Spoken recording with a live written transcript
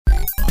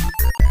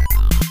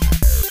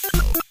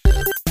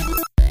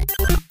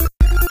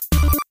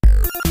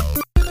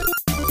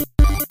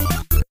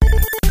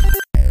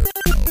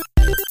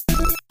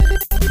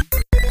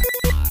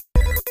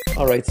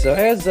right, so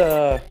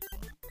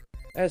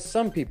as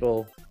some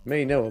people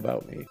may know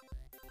about me,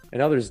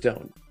 and others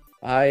don't,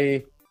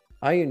 I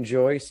I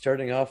enjoy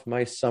starting off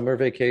my summer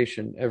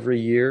vacation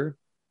every year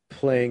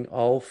playing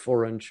all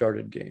four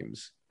Uncharted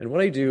games. And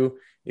what I do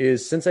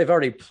is, since I've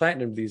already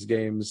platinumed these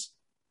games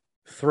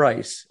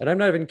thrice, and I'm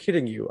not even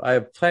kidding you, I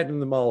have platinumed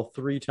them all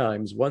three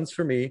times. Once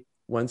for me,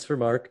 once for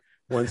Mark,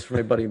 once for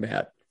my buddy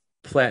Matt.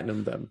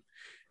 Platinumed them.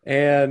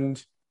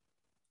 And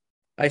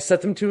I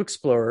set them to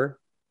Explorer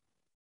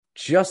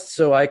just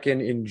so I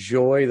can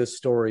enjoy the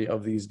story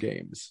of these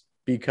games.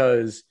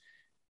 Because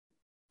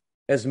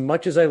as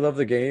much as I love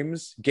the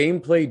games,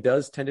 gameplay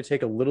does tend to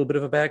take a little bit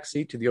of a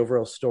backseat to the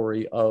overall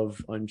story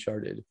of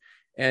Uncharted.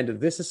 And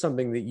this is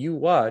something that you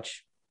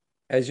watch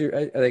as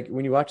you're like,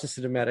 when you watch the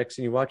cinematics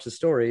and you watch the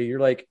story, you're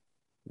like,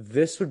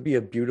 this would be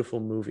a beautiful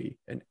movie,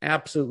 an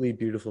absolutely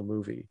beautiful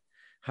movie.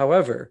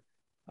 However,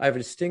 I have a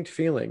distinct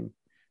feeling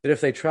that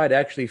if they tried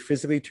actually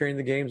physically turning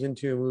the games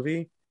into a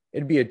movie,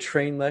 it'd be a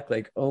train wreck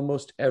like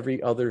almost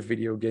every other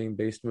video game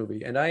based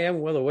movie. And I am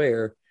well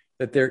aware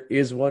that there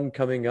is one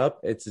coming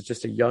up. It's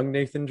just a young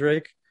Nathan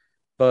Drake,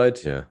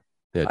 but Yeah,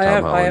 I Tom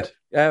have Holland.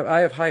 I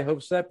have high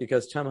hopes for that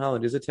because Tom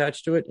Holland is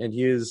attached to it, and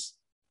he is.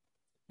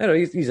 I don't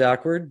know. He's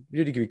awkward.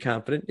 You need to be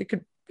confident. It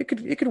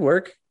could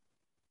work.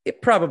 It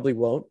probably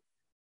won't.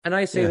 And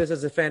I say Yeah, this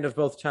as a fan of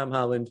both Tom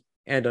Holland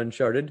and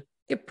Uncharted.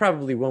 It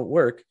probably won't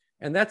work,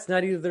 and that's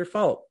not either their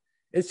fault.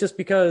 It's just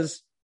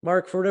because,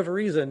 Mark, for whatever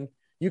reason,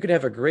 you could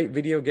have a great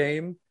video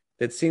game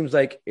that seems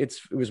like it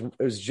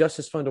was just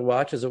as fun to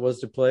watch as it was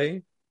to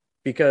play,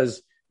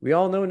 because we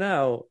all know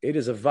now it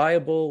is a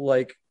viable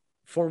like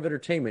form of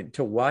entertainment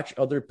to watch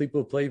other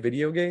people play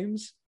video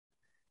games.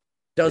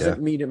 yeah.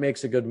 Doesn't mean it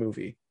makes a good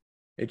movie.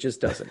 It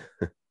just doesn't.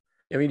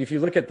 I mean, if you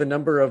look at the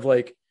number of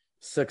like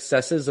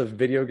successes of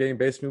video game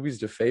based movies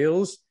to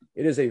fails,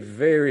 it is a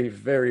very,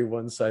 very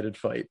one-sided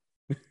fight.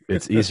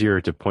 It's easier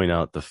to point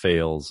out the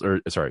fails, or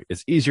sorry,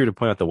 it's easier to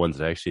point out the ones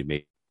that actually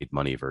made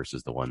money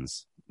versus the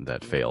ones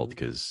that failed,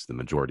 because the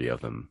majority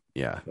of them,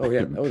 yeah, Oh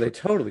yeah, oh they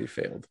totally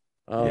failed.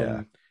 yeah,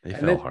 Um, they and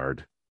fell then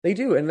hard. they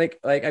do, and like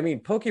I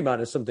mean,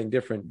 Pokemon is something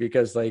different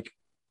because like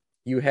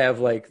you have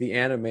like the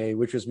anime,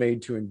 which was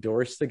made to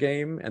endorse the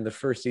game, and the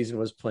first season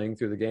was playing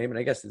through the game, and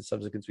I guess the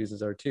subsequent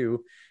seasons are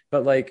too.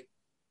 But like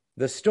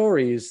the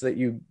stories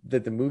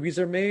that the movies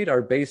are made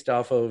are based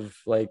off of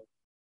like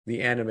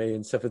the anime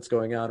and stuff that's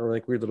going on, or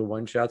like weird little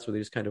one shots where they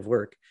just kind of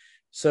work. Hmm.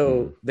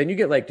 So then you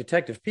get like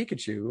Detective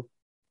Pikachu,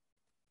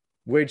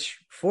 which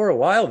for a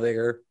while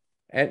there,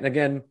 and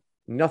again,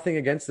 nothing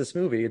against this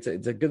movie, it's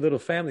a good little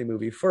family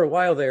movie. For a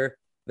while there,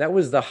 that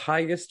was the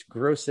highest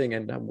grossing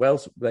and well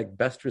like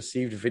best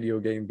received video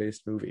game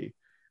based movie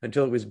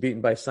until it was beaten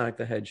by Sonic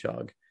the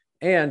Hedgehog.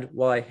 And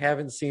while I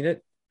haven't seen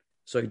it,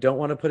 so I don't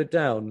want to put it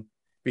down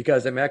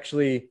because I'm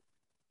actually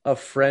a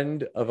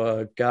friend of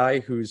a guy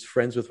who's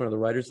friends with one of the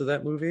writers of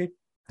that movie,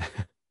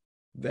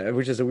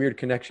 which is a weird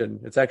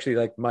connection. It's actually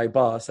like my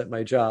boss at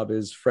my job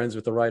is friends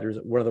with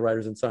one of the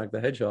writers in Sonic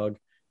the Hedgehog.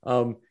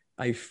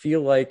 I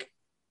feel like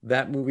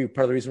that movie,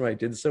 part of the reason why it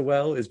did so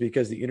well is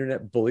because the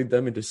internet bullied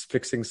them into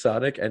fixing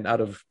Sonic, and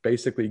out of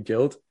basically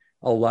guilt,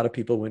 a lot of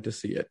people went to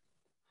see it.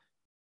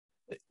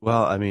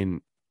 Well, I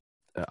mean,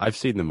 I've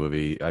seen the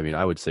movie. I mean,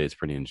 I would say it's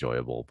pretty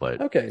enjoyable,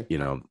 but Okay, you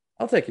know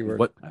I'll take your word.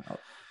 what?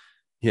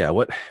 Yeah,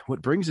 what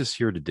brings us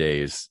here today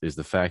is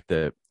the fact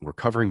that we're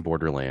covering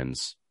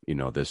Borderlands.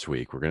 This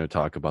week we're going to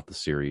talk about the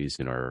series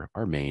in our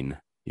main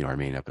our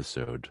main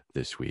episode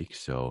this week.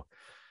 So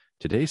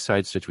today's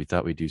side stitch, we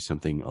thought we'd do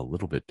something a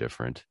little bit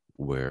different,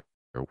 where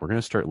we're going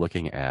to start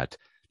looking at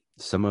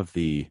some of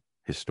the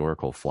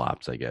historical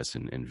flops, I guess,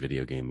 in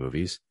video game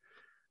movies,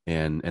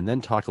 and then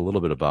talk a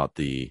little bit about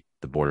the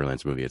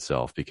Borderlands movie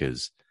itself,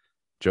 because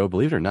Joe,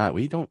 believe it or not,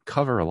 we don't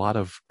cover a lot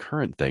of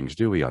current things,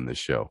 do we, on this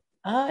show?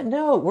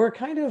 No, we're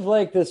kind of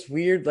like this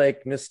weird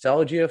like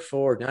nostalgia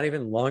for not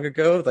even long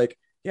ago. Like,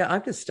 yeah,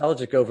 I'm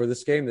nostalgic over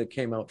this game that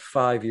came out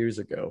 5 years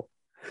ago.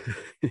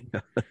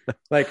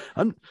 Like,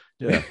 I'm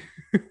yeah,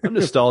 I'm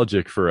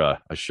nostalgic for a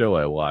show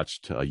I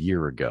watched a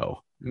year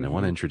ago, and I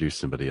want to mhm. introduce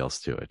somebody else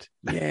to it.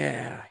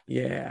 Yeah,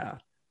 yeah.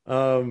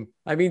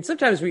 I mean,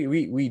 sometimes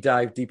we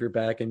dive deeper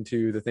back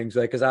into the things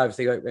like because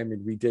obviously, like, I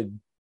mean, we did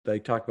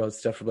like talk about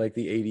stuff from like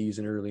the 80s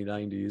and early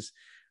 90s.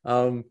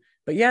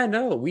 But yeah,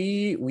 no,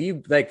 we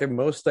like the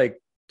most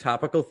like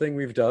topical thing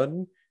we've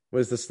done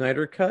was the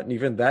Snyder Cut, and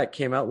even that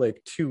came out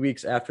like 2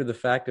 weeks after the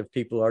fact of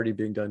people already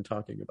being done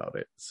talking about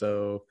it.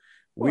 So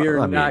Well,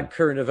 we're not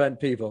current event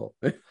people.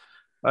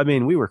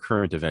 we were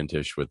current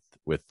eventish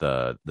with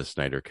the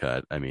Snyder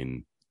Cut. I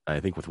mean,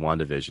 I think with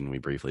WandaVision we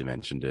briefly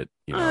mentioned it,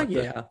 Ah, at the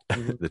yeah.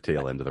 hmm the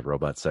tail end of the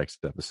robot sex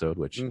episode,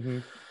 which hmm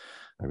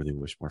I really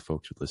wish more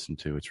folks would listen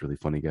to. It's really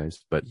funny,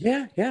 guys. But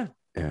Yeah, yeah.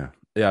 yeah,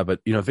 yeah.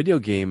 But video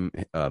game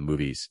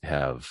movies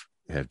have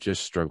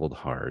just struggled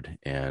hard,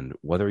 and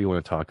whether you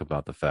want to talk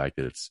about the fact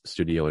that it's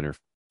studio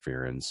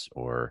interference,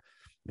 or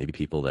maybe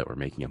people that were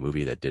making a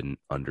movie that didn't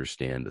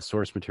understand the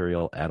source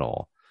material at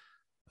all,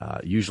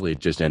 usually it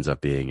just ends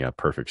up being a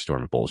perfect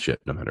storm of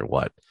bullshit, no matter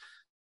what.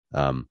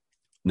 Um,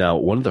 Now,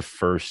 one of the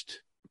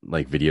first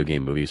like video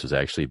game movies was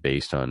actually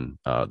based on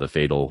the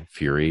Fatal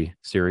Fury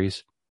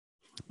series.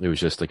 It was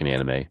just like an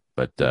anime,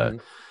 but Hmm.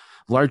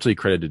 largely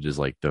credited as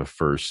like the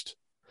first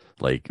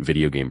like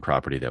video game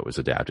property that was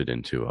adapted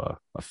into a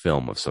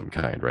film of some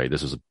kind, right?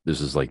 This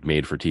is like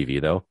made for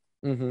TV though.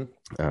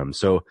 Hmm.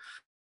 So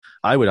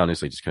I would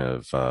honestly just kind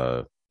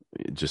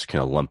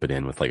of lump it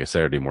in with like a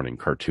Saturday morning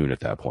cartoon at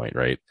that point,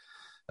 right?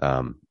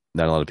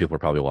 Not a lot of people are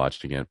probably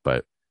watching it,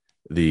 but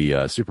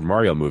the Super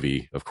Mario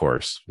movie, of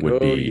course, would Oh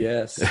be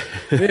yes.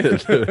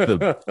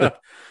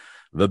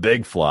 the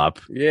big flop.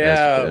 As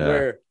Yeah,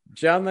 where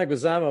John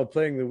Leguizamo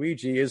playing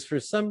Luigi is for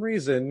some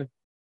reason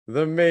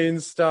the main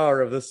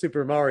star of the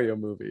Super Mario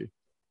movie.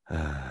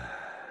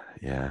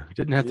 yeah, it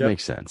didn't have to Yep. make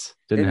sense.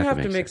 Didn't Didn't have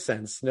to have to make make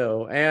sense. sense,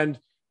 no. And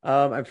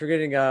I'm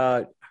forgetting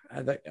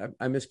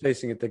I'm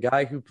misplacing it. The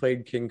guy who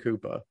played King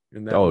Koopa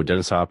in that Oh, movie.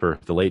 Dennis Hopper,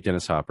 the late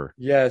Dennis Hopper.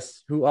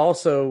 Yes, who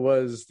also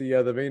was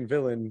the main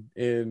villain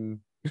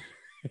in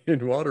in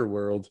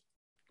Waterworld.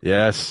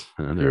 Yes,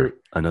 Who,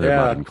 another yeah.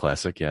 modern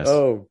classic. Yes.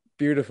 Oh,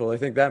 beautiful. I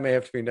think that may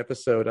have to be an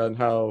episode on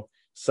how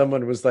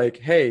someone was like,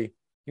 "Hey,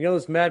 you know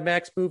those Mad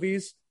Max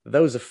movies?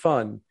 Those are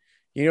fun.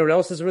 You know what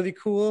else is really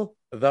cool?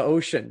 The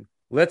ocean.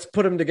 Let's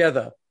put them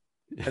together."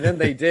 And then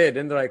they did,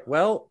 and they're like,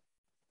 "Well,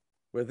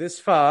 we're this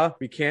far.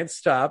 We can't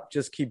stop.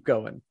 Just keep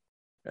going."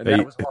 And that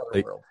Hey, was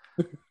hey, Waterworld.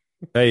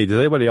 hey, does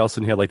anybody else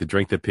in here like to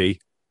drink the pee?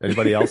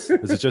 Anybody else?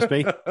 Is it just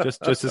me? Just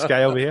this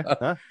guy over here?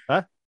 Huh?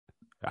 Huh?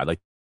 I'd like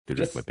to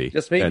drink my pee.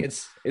 Just me. And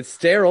It's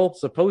sterile,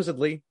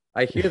 supposedly.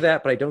 I hear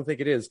that, but I don't think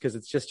it is because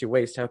it's just your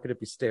waste. How could it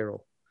be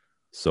sterile?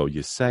 so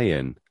you're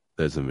saying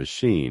there's a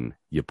machine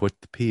you put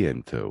the pee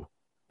into,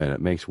 and it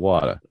makes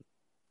water,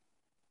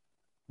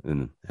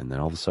 and then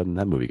all of a sudden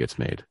that movie gets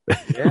made.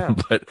 Yeah.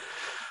 But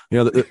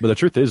but the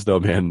truth is though,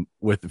 man,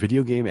 with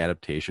video game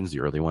adaptations,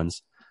 the early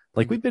ones,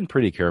 like we've been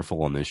pretty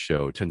careful on this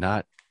show to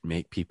not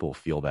make people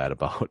feel bad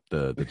about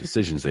the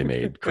decisions they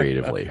made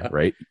creatively,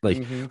 right?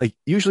 Hmm. Like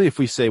usually if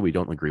we say we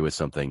don't agree with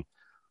something,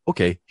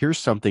 okay, here's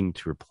something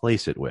to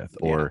replace it with,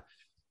 Yeah. or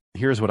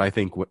here's what I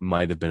think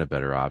might have been a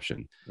better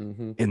option.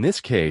 Hmm. In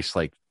this case,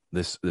 like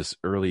this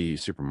early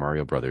Super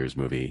Mario Brothers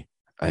movie,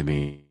 I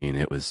mean,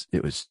 it was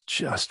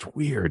just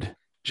weird.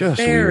 Just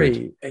weird.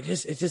 Very.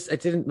 It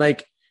didn't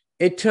like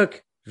it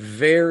took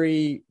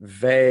very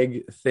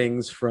vague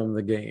things from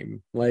the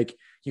game. Like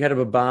you had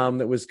a bomb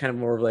that was kind of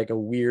more of like a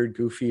weird,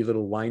 goofy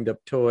little wind up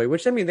toy,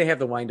 which I mean, they have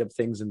the wind up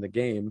things in the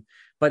game,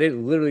 but it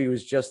literally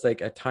was just like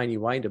a tiny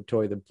wind up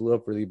toy that blew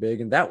up really big.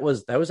 And that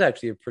was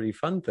actually a pretty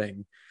fun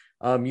thing.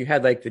 You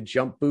had like the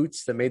jump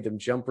boots that made them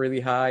jump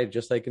really high,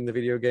 just like in the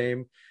video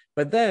game.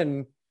 But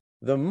then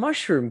the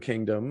Mushroom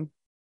Kingdom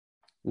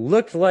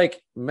looked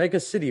like Mega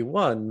City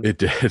 1 It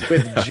did.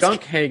 with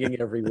junk hanging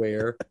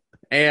everywhere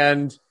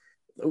and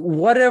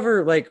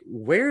whatever like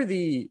where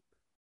the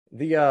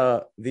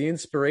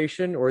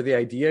inspiration or the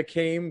idea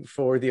came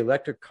for the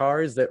electric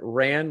cars that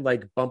ran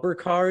like bumper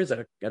cars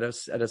at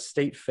a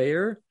state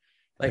fair.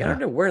 Like I Yeah. don't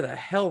know where the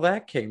hell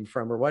that came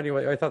from or why do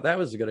I thought that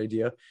was a good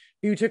idea.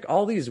 You took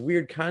all these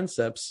weird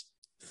concepts,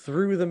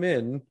 threw them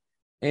in,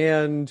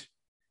 and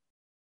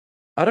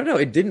I don't know.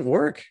 It didn't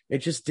work. It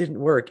just didn't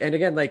work. And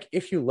again, like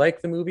if you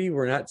like the movie,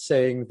 we're not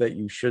saying that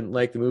you shouldn't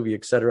like the movie,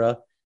 etc.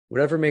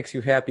 Whatever makes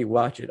you happy,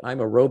 watch it. I'm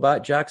a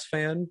Robot Jocks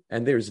fan,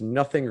 and there's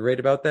nothing great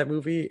about that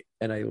movie,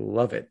 and I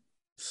love it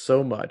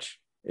so much.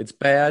 It's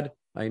bad.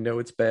 I know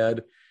it's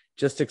bad.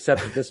 Just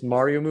accept that this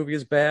Mario movie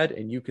is bad,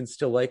 and you can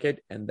still like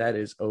it, and that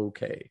is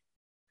okay.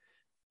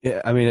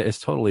 Yeah, I mean, it's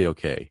totally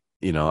okay.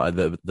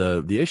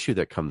 The issue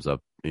that comes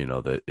up,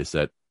 that is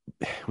that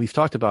we've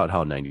talked about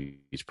how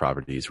 90s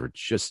properties were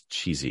just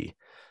cheesy.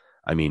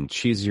 I mean,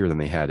 cheesier than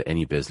they had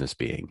any business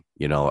being.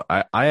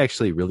 I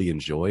actually really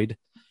enjoyed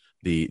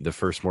the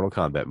first Mortal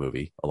Kombat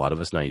movie. A lot of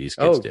us 90s kids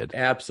Oh, did.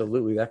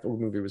 absolutely. That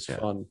movie was Yeah.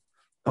 fun.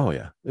 Oh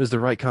yeah. It was the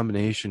right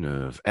combination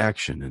of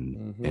action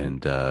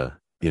and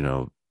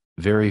Hmm.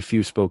 very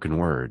few spoken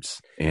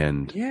words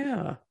and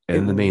Yeah,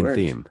 it the main worked.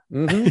 theme.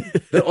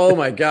 Oh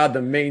my God,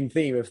 the main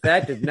theme. If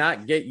that did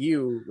not get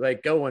you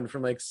like going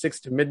from like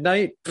 6 to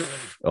midnight,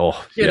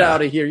 Oh, get yeah.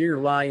 out of here.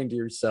 You're lying to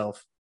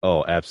yourself.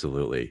 Oh,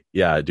 absolutely.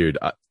 Yeah, dude.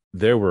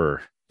 There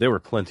were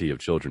plenty of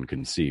children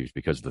conceived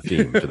because of the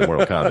theme to the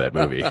Mortal Kombat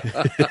movie.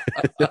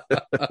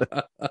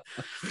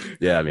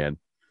 Yeah, man.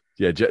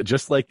 Yeah,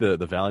 just like the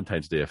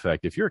Valentine's Day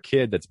effect. If you're a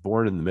kid that's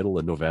born in the middle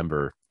of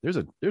November, there's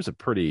a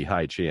pretty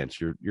high chance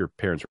your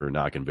parents were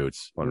knocking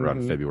boots on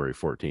around Mhm. February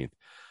 14th.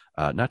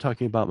 Not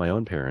talking about my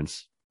own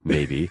parents,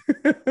 maybe.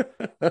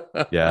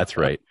 Yeah, that's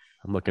right.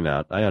 I'm looking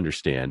out. I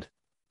understand.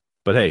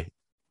 But hey,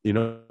 you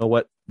know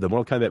what? The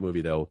Mortal Kombat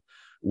movie though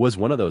was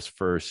one of those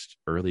first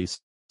early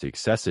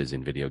successes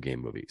in video game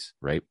movies,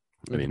 right?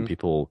 I mean, Mhm.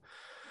 people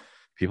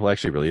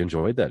actually really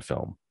enjoyed that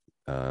film.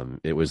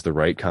 It was the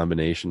right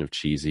combination of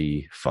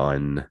cheesy,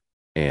 fun,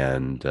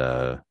 and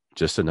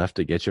just enough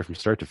to get you from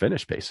start to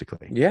finish,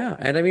 basically. Yeah,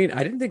 and I mean,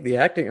 I didn't think the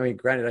acting. I mean,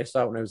 granted, I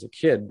saw it when I was a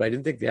kid, but I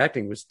didn't think the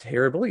acting was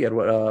terrible. You had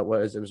what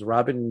was it was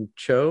Robin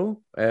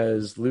Cho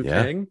as Liu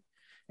Yeah, Kang,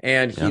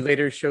 and he yeah,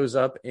 later shows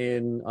up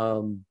in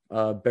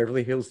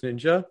Beverly Hills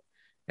Ninja,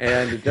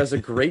 and it does a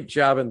great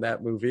job in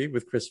that movie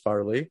with Chris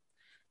Farley.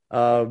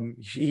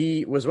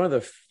 He was one of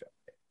the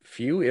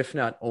few, if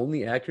not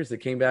only, actors that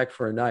came back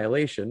for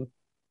Annihilation.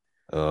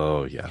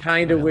 Oh yeah,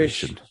 Kind of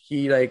wish Annihilation.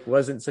 he like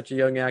wasn't such a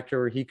young actor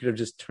where he could have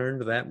just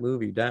turned that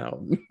movie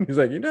down. He's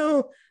like,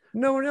 no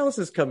one else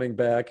is coming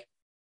back.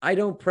 I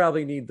don't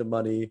probably need the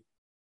money.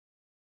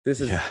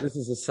 Yeah. This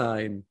is a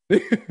sign.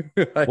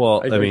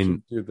 Well, I I know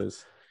mean, should do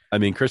this.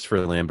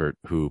 Christopher Lambert,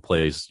 who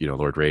plays,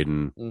 Lord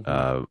Raiden,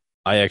 Hmm.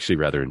 I actually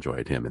rather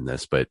enjoyed him in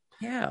this, but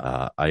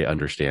Yeah. I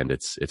understand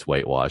it's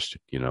whitewashed,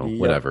 Yep.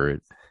 whatever.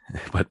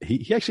 But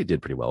he actually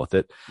did pretty well with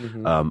it.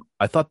 Hmm.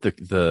 I thought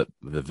the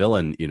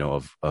villain,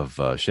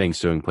 of Shang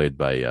Tsung, played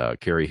by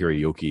Cary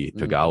Hiroyuki Hmm.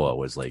 Tagawa,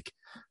 was like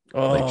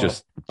Oh,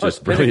 it's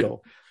just brilliant,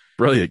 pinnacle.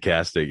 brilliant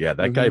casting. Yeah,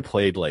 that guy Hmm.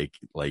 played like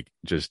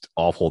just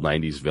awful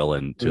 '90s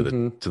villain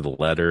Hmm. to the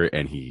letter,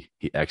 and he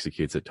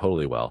executes it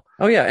totally well.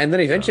 Oh yeah, and then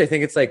So eventually I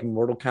think it's like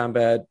Mortal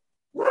Kombat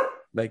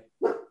like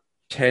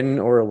 10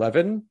 or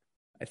 11.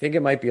 I think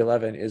it might be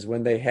 11 is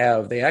when they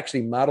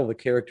actually model the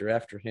character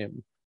after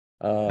him.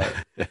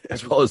 Which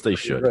as is well as they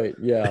pretty should. great.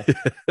 Yeah.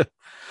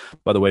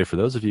 By the way, for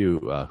those of you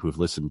who've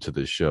listened to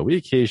this show, we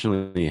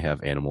occasionally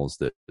have animals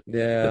that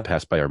Yeah.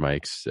 pass by our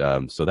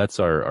mics. So that's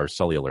our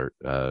Sully alert.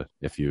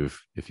 If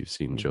you've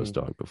seen Joe's Hmm.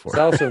 dog This before.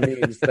 also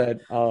means that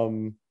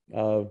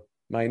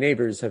my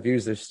neighbors have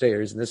used their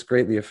stairs, and this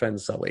greatly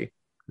offends Sully.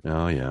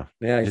 Oh yeah,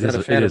 Yeah, he's it not is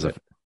a fan of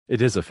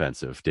it is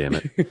offensive. Damn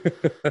it.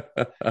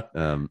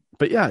 it.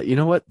 But yeah, you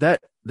know what,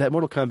 that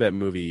Mortal Kombat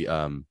movie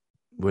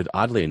would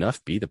oddly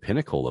enough be the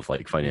pinnacle of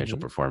like financial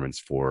Mhm. performance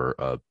for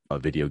a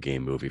video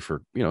game movie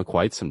for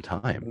quite some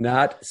time.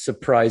 Not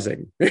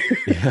surprising.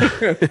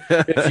 Yeah,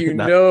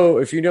 not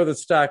If you know the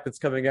stock that's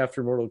coming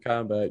after Mortal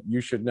Kombat,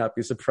 you should not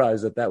be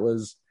surprised that that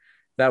was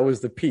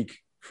the peak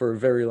for a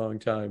very long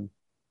time.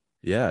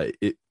 yeah.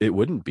 It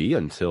wouldn't be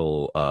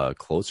until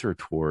closer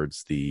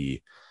towards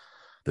the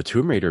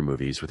Tomb Raider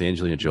movies with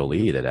Angelina Mhm.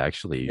 Jolie that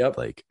actually, Yep.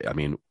 like, I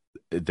mean,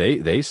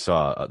 they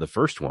saw the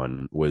first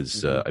one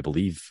was Hmm. I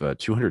believe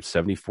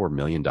 $274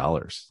 million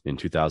in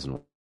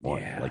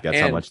 2001. Yeah. Like that's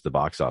how And much the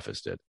box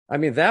office did. I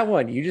mean that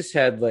one you just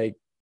had like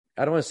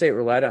I don't want to say it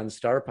relied on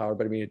star power,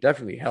 but I mean it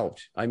definitely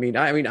helped. I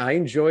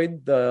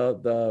enjoyed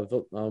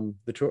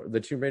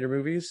the Tomb Raider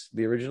movies,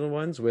 the original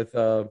ones with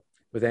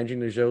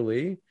Angelina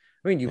Jolie.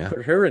 I mean, you Yeah,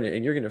 put her in it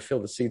and you're gonna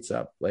fill the seats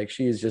up. Like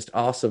she is just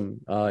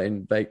awesome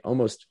in like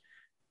almost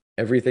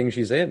everything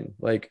she's in.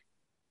 Like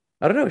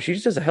I don't know, she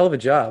just does a hell of a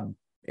job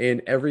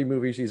in every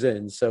movie she's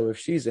in. So if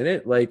she's in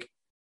it, like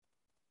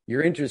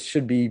your interest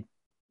should be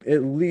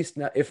at least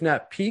not if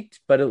not peaked,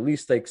 but at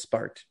least like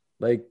sparked.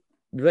 Like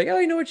you're like, oh,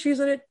 you know what, she's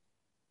in it.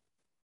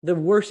 The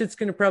worst it's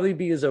gonna probably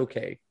be is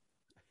okay.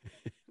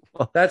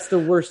 well, That's the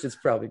worst it's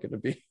probably gonna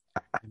be.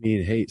 I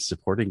mean, hey,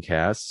 supporting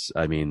casts.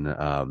 I mean,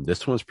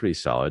 this one was pretty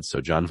solid. So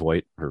John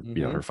Voight, her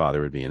Hmm.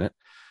 father would be in it.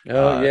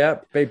 Oh Uh, yeah,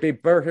 Baby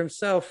Burt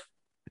himself.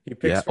 He yeah.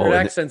 picks Oh, weird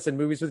and accents in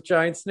movies with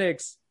giant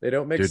snakes. They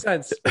don't make dude,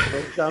 sense.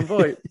 So John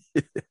Voight.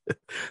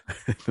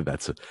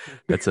 that's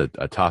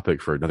a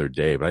topic for another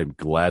day. But I'm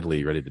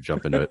gladly ready to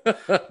jump into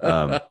it.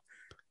 Um,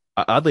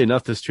 Oddly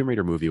enough, this Tomb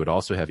Raider movie would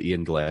also have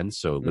Ian Glenn,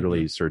 so Hmm.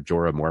 literally Sir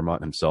Jorah Mormont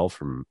himself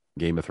from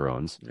Game of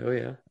Thrones, Oh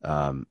yeah.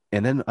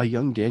 and then a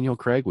young Daniel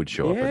Craig would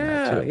show up in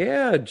that Yeah, too.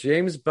 yeah.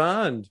 James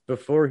Bond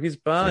before he's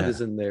Bond Yeah,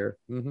 is in there.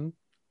 Hmm.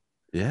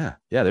 yeah.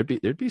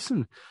 There'd be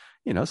some,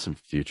 some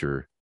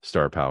future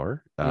star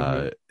power,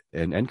 Hmm.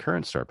 and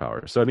current star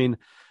power. So I mean,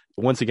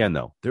 once again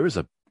though, there was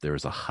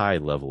a high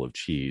level of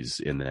cheese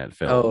in that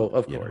Oh, film,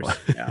 of course.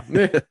 Yeah.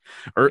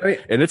 I mean,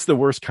 and it's the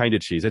worst kind of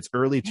cheese. It's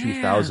early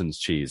yeah. 2000s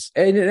cheese.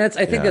 And that's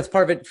I think Yeah, that's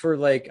part of it for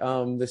like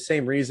the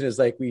same reason as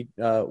like we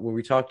when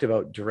we talked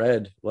about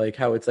Dread, like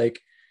how it's like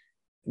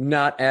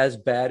not as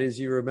bad as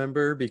you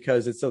remember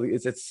because it's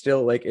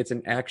still like it's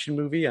an action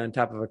movie on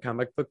top of a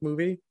comic book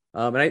movie.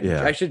 And I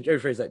yeah, should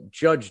rephrase that.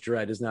 Judge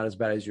Dredd is not as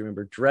bad as you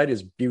remember. Dredd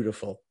is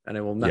beautiful, and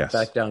I will not yes.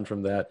 back down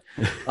from that.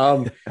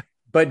 Um,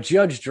 but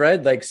Judge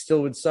Dredd like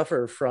still would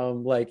suffer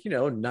from like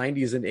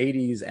 90s and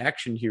 80s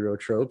action hero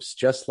tropes,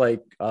 just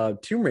like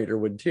Tomb Raider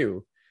would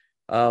too.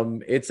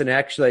 It's an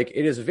action like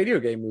it is a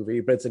video game movie,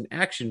 but it's an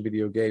action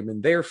video game,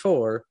 and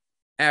therefore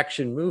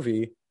action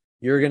movie.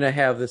 You're gonna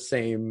have the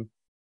same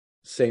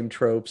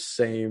tropes,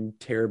 same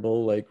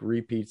terrible like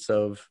repeats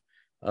of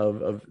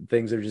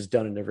things that are just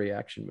done in every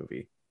action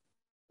movie.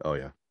 Oh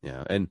yeah,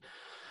 yeah, and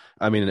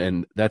I mean,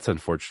 and that's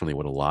unfortunately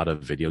what a lot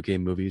of video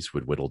game movies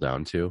would whittle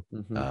down to.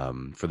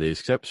 Hmm. For the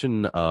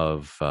exception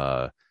of,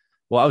 well,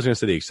 I was going to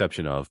say the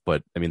exception of,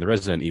 but I mean, the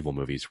Resident Evil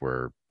movies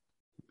were,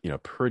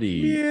 pretty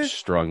Yeah.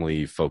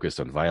 strongly focused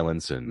on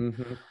violence, and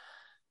Hmm.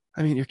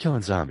 I mean, you're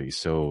killing zombies,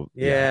 so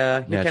yeah, Yeah,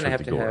 you kind of naturally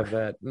have the to have gore.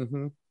 that.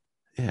 Hmm.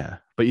 Yeah,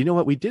 but you know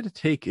what? We did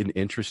take an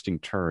interesting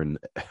turn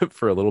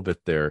for a little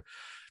bit there,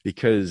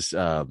 because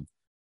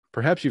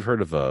perhaps you've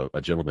heard of a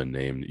gentleman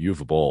named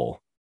Uwe Boll,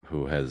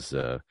 who has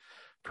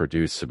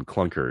produced some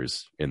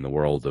clunkers in the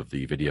world of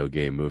the video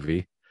game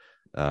movie.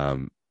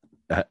 Um,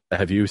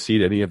 have you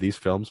seen any of these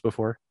films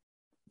before?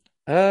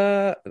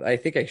 I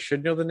think I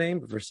should know the name,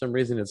 but for some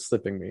reason it's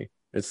slipping me.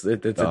 It's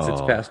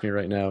Oh, past me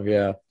right now.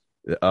 Yeah.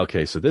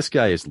 okay. So this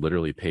guy is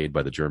literally paid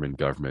by the German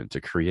government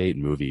to create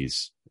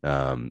movies,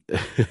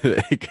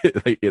 like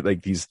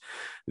these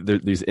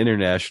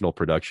international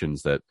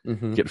productions that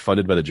Hmm. get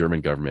funded by the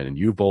German government. And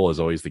U-Boll is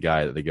always the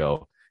guy that they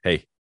go,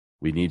 "Hey,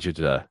 we need you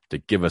to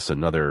give us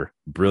another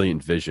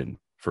brilliant vision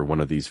for one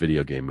of these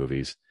video game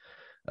movies."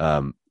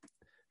 Um,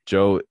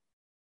 Joe,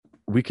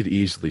 we could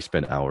easily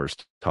spend hours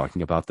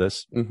talking about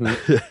this. Hmm.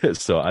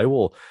 So I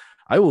will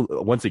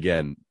once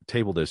again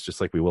table this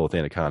just like we will with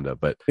Anaconda,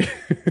 but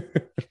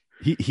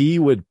he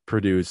would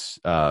produce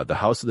The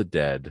House of the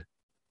Dead,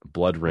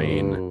 Blood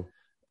Rain,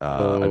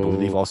 Oh, I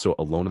believe oh, also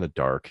Alone in the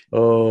Dark.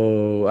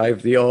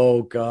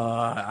 oh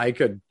God, I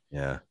could.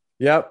 Yeah.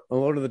 Yep,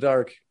 Alone in the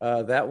Dark.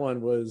 That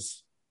one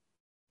was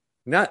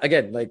not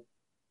again like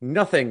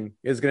nothing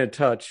is gonna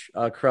touch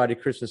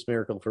Karate Christmas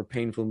Miracle for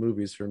painful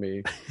movies for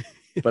me.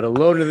 But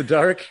Alone in the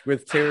Dark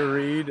with Tara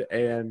Reid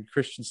and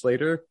Christian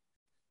Slater,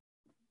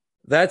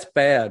 that's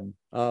bad.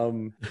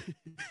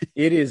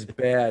 It is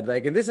bad.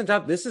 Like, and this on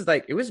top, this is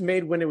like it was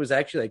made when it was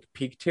actually like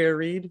peak Tara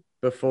Reid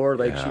before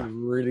like she Yeah.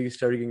 really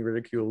started getting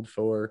ridiculed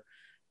for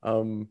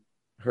um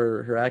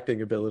her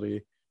acting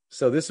ability.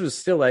 So this was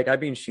still like, I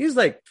mean, she's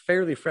like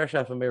fairly fresh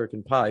off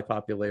American Pie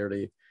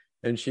popularity,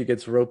 and she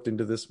gets roped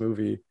into this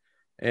movie.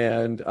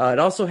 And it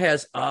also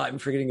has I'm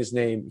forgetting his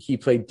name. He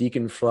played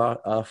Deacon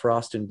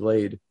Frost in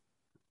Blade,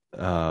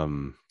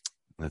 Um,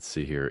 let's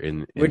see here.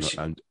 In which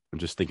I'm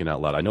just thinking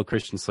out loud. I know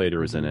Christian Slater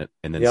was in Mhm. it,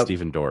 and then Yep,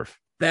 Stephen Dorff.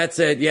 that's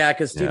it. Yeah,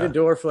 because Steven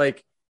Yeah. Dorff,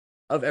 like,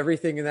 of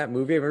everything in that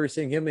movie, I remember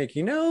seeing him make,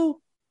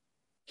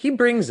 he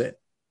brings it.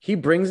 He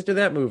brings it to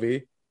that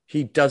movie.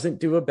 He doesn't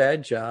do a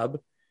bad job.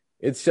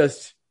 It's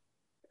just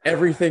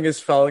everything is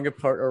falling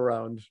apart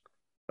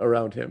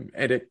around him,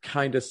 and it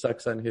kind of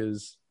sucks on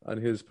his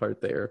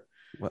part there.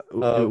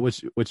 Um,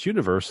 What's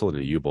universal in a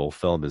U-Bowl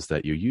film is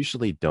that you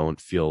usually don't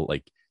feel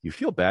like you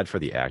feel bad for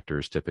the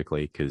actors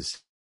typically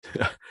because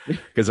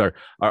because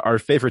our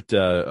favorite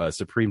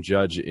supreme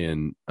judge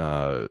in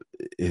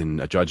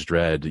Judge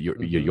Dredd,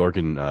 mhm,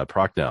 Jorgen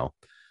Prochnow,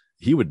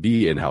 he would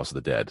be in House of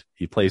the Dead.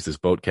 He plays this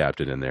boat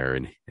captain in there,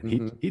 and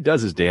mhm. he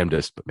does his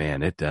damnedest, but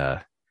man, it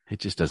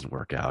just doesn't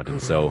work out.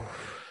 And so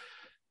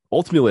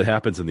ultimately, what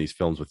happens in these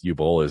films with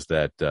U-Bowl is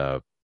that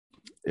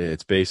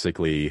it's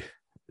basically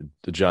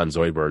John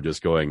Zoidberg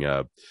just going,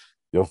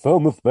 "Your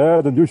film is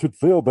bad, and you should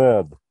feel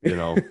bad."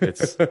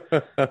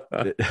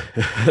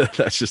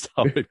 That's just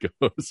how it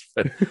goes.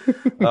 But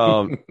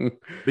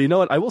you know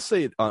what? I will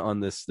say on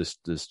this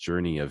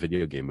journey of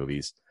video game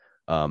movies,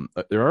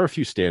 there are a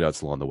few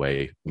standouts along the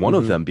way. One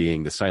of Mhm. them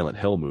being the Silent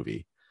Hill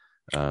movie.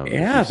 If Yeah, you've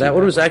that seen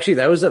one that was one, actually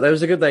that was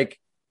a good like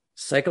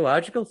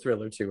psychological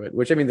thriller to it,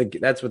 which I mean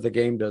that's what the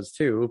game does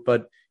too.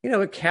 But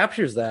it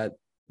captures that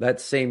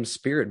same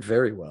spirit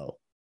very well.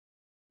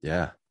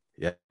 yeah,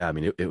 yeah. I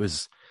mean, it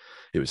was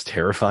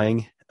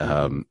terrifying.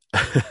 Hmm.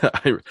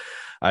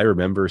 I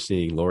remember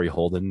seeing Laurie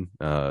Holden,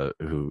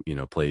 who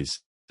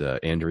plays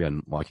Andrea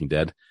on Walking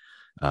Dead.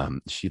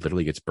 She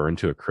literally gets burned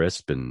to a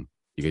crisp, and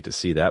you get to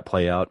see that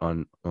play out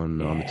on the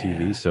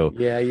TV. Yeah, So,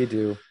 yeah, you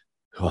do.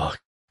 oh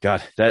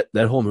God, that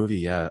whole movie,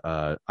 yeah,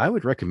 I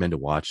would recommend to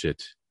watch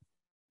it,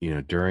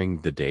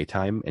 during the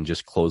daytime and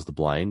just close the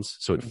blinds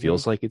so it Hmm.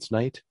 feels like it's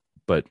night,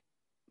 but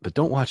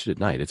don't watch it at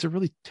night. It's a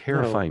really No.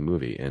 terrifying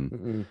movie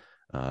and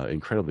Mm-mm.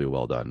 incredibly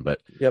well done.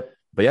 But Yep.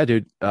 yeah,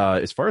 dude,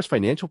 as far as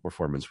financial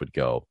performance would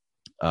go,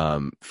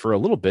 for a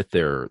little bit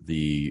there,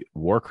 the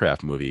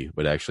Warcraft movie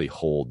would actually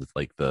hold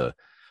like the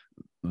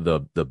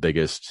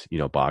biggest,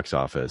 box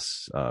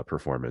office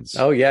performance.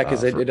 Oh yeah,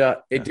 because For it yeah,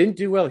 didn't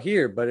do well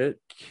here, but it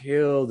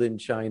killed in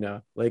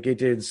China. Like it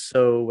did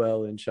so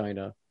well in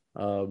China,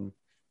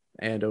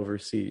 and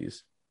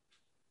overseas.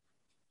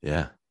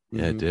 yeah,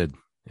 yeah, it Hmm. did.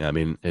 Yeah, I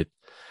mean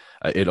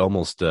it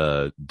almost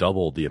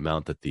doubled the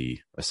amount that the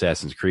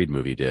Assassin's Creed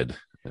movie did.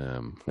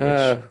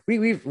 Which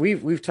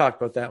We've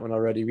talked about that one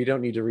already. We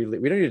don't need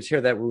to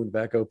tear that wound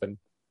back open.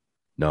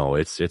 no,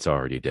 it's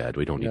already dead.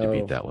 We don't need to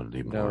beat No, that one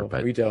anymore. no,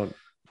 But we don't.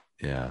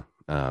 yeah.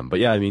 But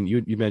yeah, I mean,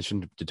 you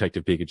mentioned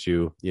Detective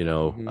Pikachu,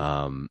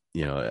 Hmm.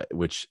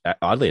 which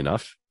oddly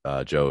enough,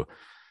 Joe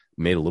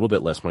made a little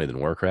bit less money than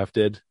Warcraft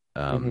did.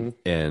 Hmm.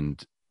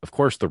 And of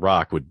course, The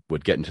Rock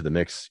would get into the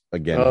mix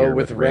again Oh, here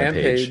with with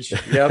Rampage.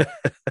 Rampage. Yep.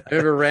 I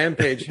remember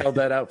Rampage held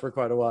that out for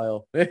quite a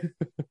while.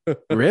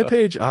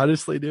 Rampage,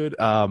 honestly, dude,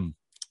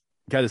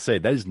 gotta say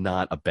that is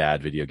not a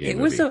bad video game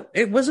movie.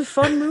 It was a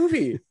fun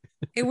movie.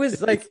 It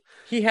was like It's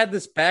he had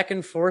this back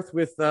and forth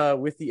with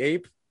the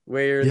ape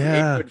where the ape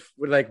yeah,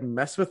 would like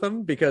mess with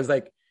him because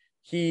like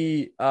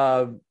he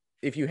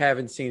if you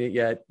haven't seen it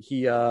yet,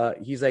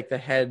 he's like the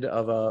head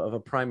of a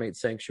primate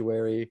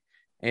sanctuary,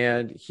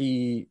 and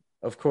he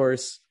of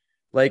course,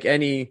 like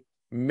any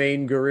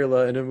main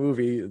gorilla in a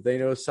movie, they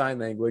know sign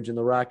language, and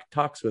The Rock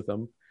talks with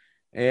them.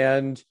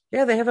 And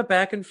yeah, they have a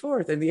back and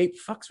forth, and the ape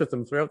fucks with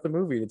them throughout the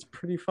movie. It's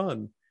pretty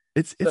fun.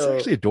 it's So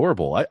actually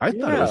adorable. I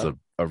thought it was yeah.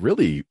 a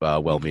really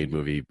well made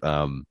movie.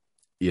 And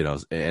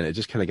it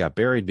just kind of got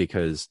buried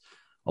because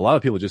a lot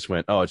of people just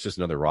went, oh, it's just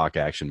another rock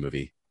action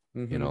movie,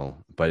 Hmm.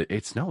 but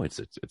it's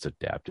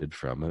adapted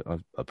from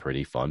a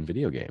pretty fun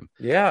video game.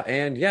 Yeah,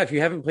 and yeah, if you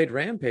haven't played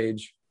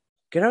Rampage,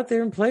 get out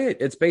there and play it.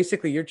 It's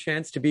basically your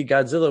chance to be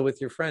Godzilla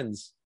with your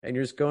friends, and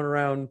you're just going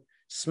around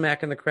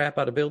smacking the crap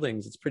out of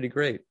buildings. It's pretty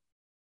great.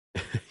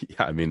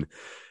 Yeah, I mean,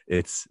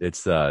 it's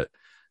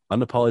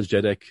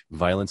unapologetic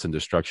violence and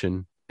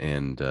destruction,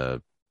 and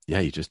yeah,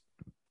 you just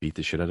beat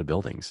the shit out of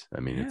buildings. I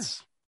mean, Yeah.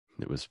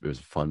 it was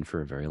fun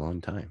for a very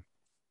long time.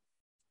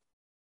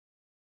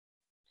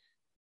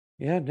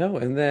 Yeah, no.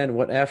 And then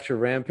what after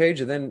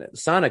Rampage? And then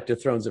Sonic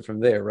dethrones it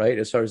from there, right?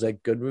 As far as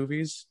like good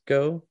movies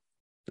go,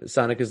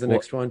 Sonic is the Well,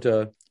 next one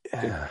to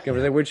yeah, come to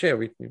yeah. there, which yeah,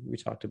 we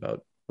talked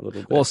about a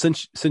little Well,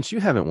 bit. since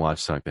you haven't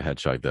watched Sonic the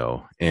Hedgehog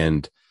though,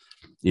 and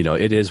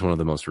it is one of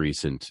the most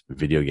recent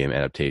video game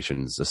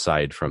adaptations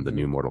aside from the Hmm.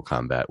 new Mortal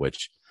Kombat,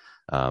 which,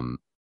 um,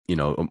 you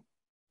know, um,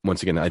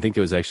 once again, I think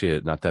it was actually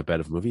not that bad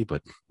of a movie,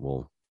 but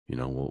we'll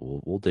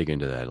dig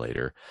into that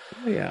later.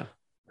 Oh yeah.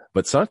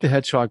 But Sonic the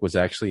Hedgehog was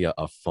actually a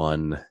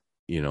fun,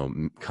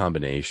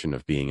 combination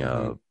of being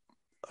Hmm.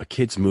 a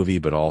kid's movie,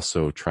 but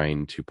also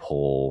trying to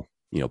pull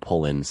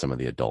in some of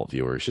the adult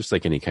viewers, just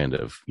like any kind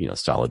of,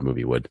 solid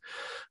movie would.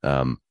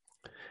 Um,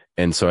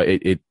 and so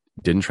it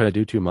didn't try to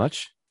do too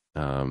much.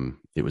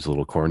 It was a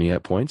little corny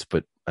at points,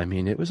 but I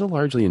mean, it was a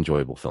largely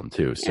enjoyable film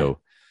too. Yeah. So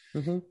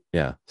Hmm.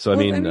 yeah. So I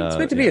Well, I mean, mean, it's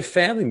meant to be yeah, a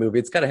family movie.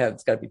 It's got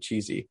to be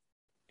cheesy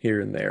here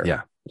and there.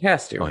 yeah. It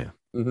has Oh to. yeah.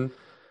 Hmm.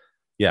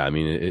 Yeah. I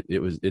mean,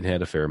 it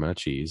had a fair amount of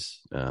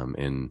cheese.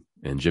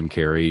 And Jim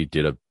Carrey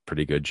did a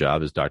pretty good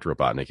job as Dr.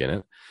 Robotnik in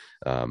it.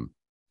 Um,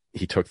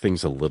 he took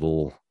things a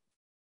little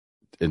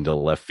into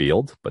left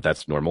field, but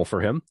that's normal for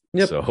him.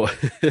 Yep. So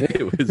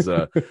it was,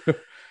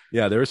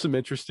 yeah, there were some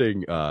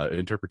interesting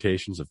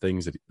interpretations of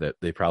things that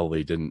they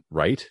probably didn't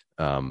write.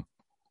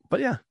 But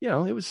yeah,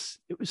 it was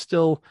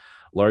still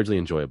largely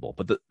enjoyable.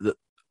 But the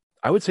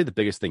I would say the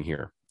biggest thing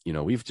here,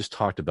 we've just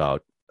talked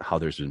about how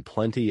there's been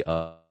plenty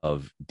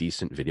of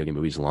decent video game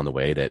movies along the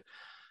way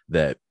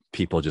that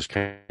people just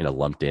kind of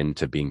lumped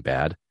into being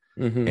bad.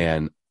 Hmm.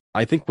 And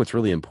I think what's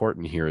really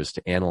important here is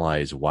to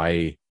analyze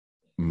why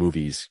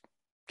movies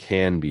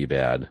can be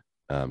bad.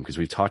 Because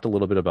we've talked a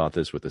little bit about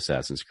this with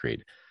Assassin's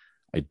Creed.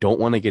 I don't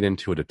want to get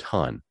into it a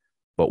ton,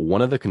 but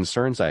one of the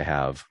concerns I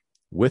have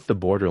with the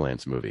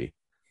Borderlands movie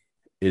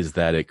is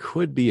that it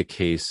could be a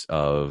case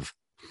of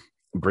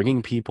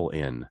bringing people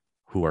in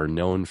who are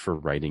known for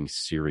writing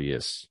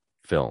serious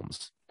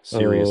films,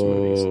 serious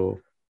movies. Oh.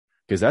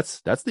 Because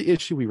that's the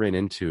issue we ran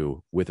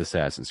into with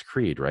Assassin's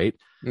Creed, right?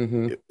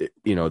 Hmm.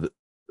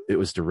 It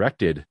was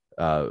directed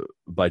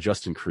by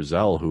Justin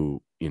Kurzel,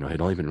 who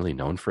had only been really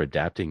known for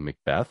adapting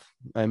Macbeth.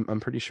 I'm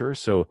pretty sure.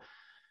 So,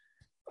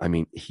 I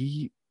mean,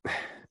 he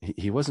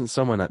wasn't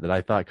someone that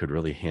I thought could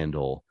really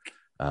handle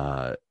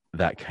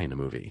that kind of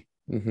movie,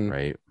 Hmm.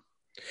 right?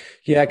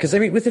 Yeah, because I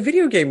mean, with a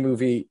video game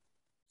movie,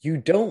 you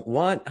don't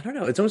want, I don't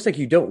know, it's almost like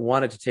you don't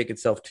want it to take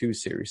itself too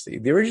seriously.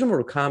 The original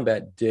Mortal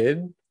Kombat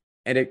did,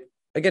 and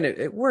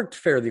it worked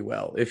fairly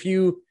well. If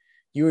you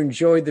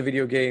enjoyed the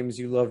video games,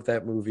 you loved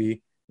that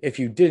movie. If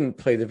you didn't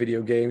play the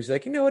video games,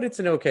 like, you know what, it's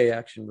an okay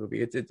action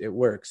movie. It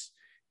works.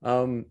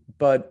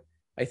 But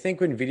I think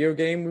when video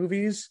game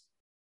movies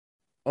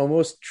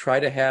almost try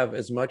to have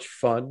as much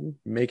fun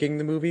making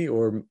the movie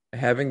or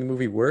having the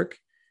movie work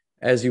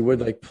as you would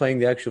like playing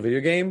the actual video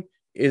game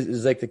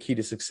is like the key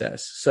to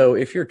success. So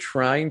if you're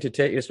trying to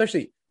take,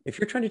 especially if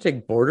you're trying to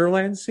take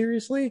Borderlands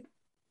seriously,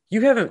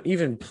 you haven't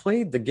even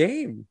played the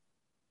game.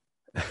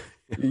 I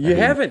You mean,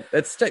 haven't.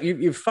 That's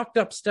you fucked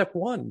up step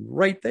one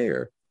right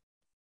there.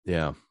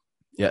 yeah,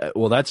 yeah.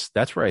 Well, that's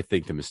where I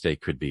think the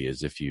mistake could be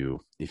is if you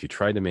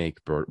try to make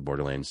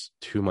Borderlands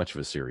too much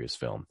of a serious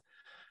film.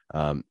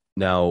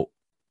 Now,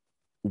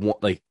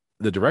 like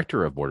the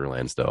director of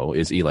Borderlands though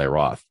is Eli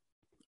Roth,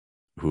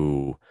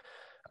 who,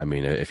 I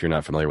mean, if you're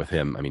not familiar with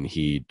him, I mean,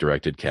 he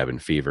directed Cabin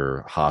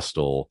Fever,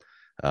 Hostel.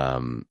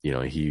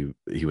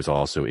 He was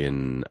also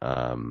in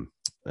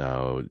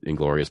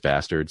Inglorious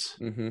Bastards.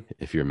 Hmm.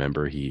 If you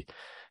remember, he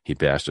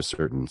bashed a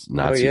certain Oh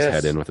Nazi's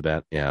head yes, in with a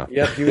bat. Yeah.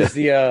 yep. He was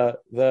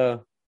the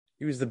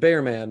he was the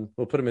bear man.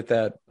 We'll put him at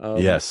that.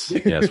 Yes.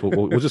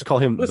 We'll just call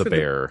him the Listen,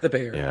 bear. the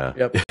bear. Yeah.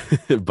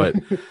 Yep. but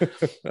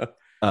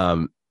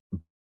um,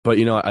 but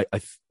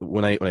I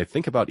when I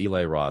think about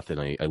Eli Roth and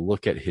I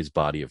look at his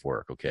body of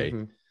work, okay,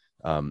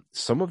 Hmm.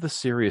 some of the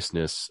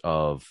seriousness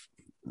of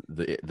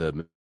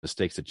the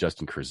mistakes that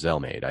Justin Kurzel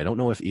made, I don't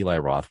know if Eli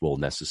Roth will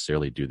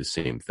necessarily do the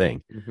same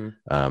thing.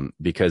 Hmm.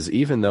 Because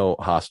even though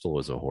Hostel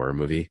was a horror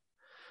movie,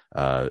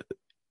 uh,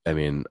 I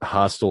mean,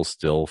 Hostel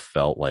still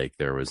felt like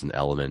there was an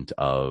element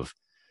of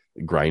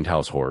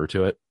grindhouse horror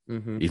to it,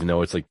 Hmm. even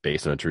though it's like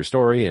based on a true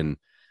story and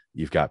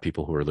you've got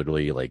people who are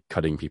literally like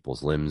cutting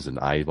people's limbs and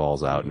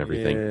eyeballs out and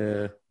everything.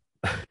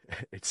 Yeah.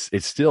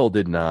 It still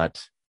did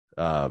not.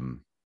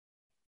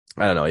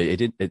 I don't know. It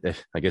did.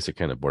 I guess it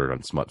kind of bordered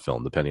on smut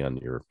film, depending on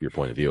your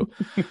point of view.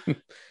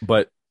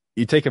 But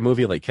you take a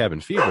movie like Cabin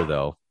Fever,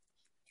 though.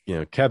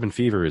 Cabin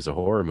Fever is a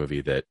horror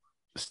movie that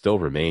still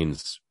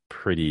remains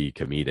pretty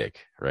comedic,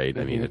 right?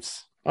 I mean, Hmm.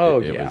 it's Oh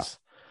it yeah. was.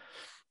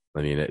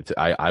 I mean,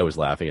 I was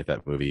laughing at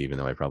that movie, even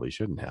though I probably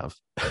shouldn't have.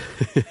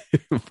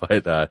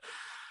 but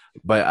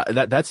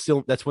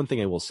that's one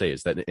thing I will say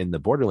is that in the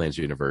Borderlands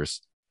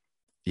universe,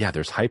 yeah,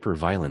 there's hyper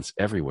violence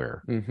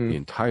everywhere. Mm-hmm. The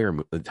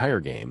entire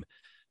game,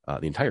 the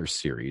entire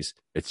series.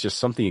 It's just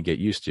something you get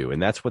used to,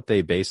 and that's what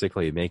they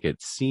basically make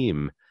it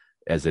seem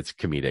as it's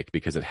comedic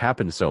because it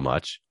happens so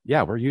much.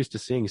 Yeah, we're used to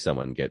seeing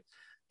someone get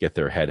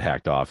their head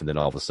hacked off, and then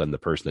all of a sudden the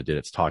person that did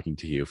it's talking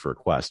to you for a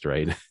quest,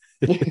 right?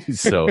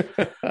 So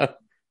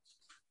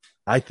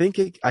I think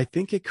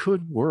it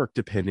could work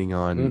depending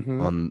on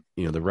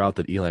Mm-hmm. the route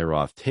that Eli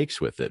Roth takes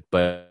with it.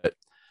 But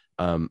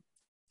the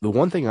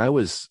one thing I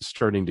was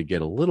starting to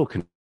get a little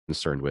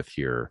concerned with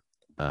here,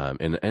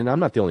 and I'm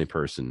not the only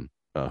person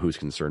who's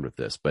concerned with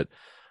this, but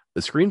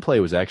the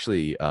screenplay was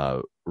actually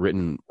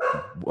written.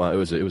 Well, it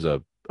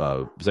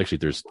was actually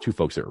there's two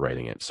folks that were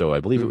writing it, so I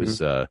believe it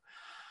Mm-hmm.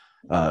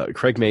 was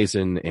Craig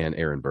Mazin and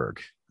Aaron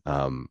Berg.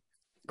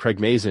 Craig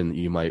Mazin,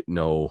 you might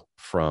know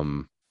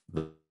from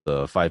the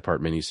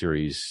 5-part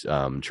miniseries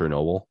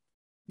Chernobyl.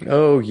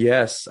 Oh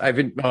yes,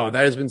 that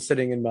has been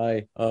sitting in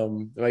my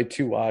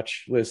to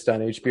watch list on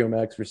HBO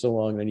Max for so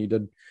long. And I need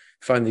to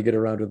finally get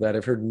around with that.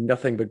 I've heard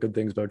nothing but good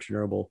things about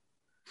Chernobyl.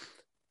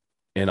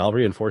 And I'll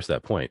reinforce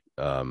that point.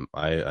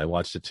 I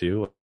watched it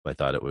too. I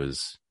thought it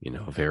was,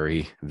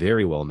 very,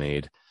 very well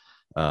made.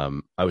 I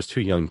was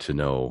too young to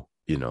know,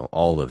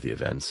 all of the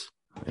events,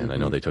 and I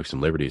know Mm-hmm. they took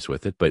some liberties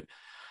with it. But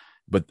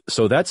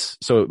so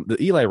the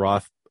Eli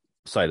Roth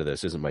side of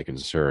this isn't my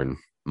concern.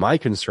 My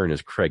concern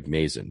is Craig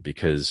Mazin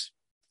because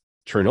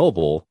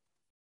Chernobyl,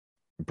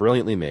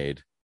 brilliantly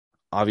made,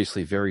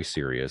 obviously very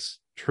serious,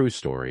 true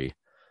story.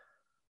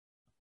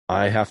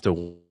 I have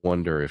to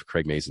wonder if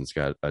Craig Mazin's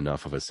got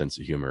enough of a sense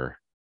of humor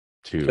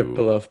To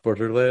pull to, off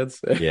Borderlands.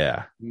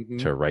 yeah, Hmm.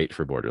 to write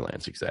for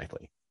Borderlands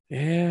exactly.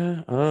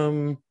 Yeah.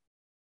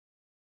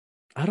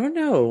 I don't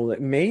know. Like,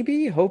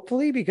 maybe,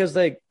 hopefully, because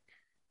like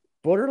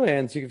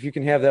Borderlands, if you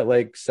can have that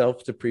like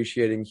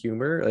self-depreciating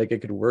humor, like it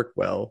could work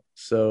well.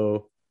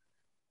 So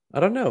I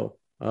don't know.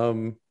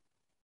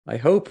 I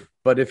hope,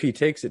 but if he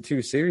takes it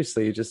too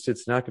seriously,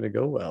 it's not going to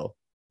go well.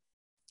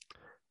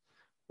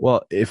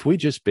 Well, if we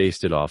just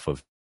based it off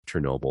of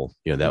Chernobyl,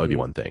 that would be Hmm.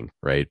 one thing,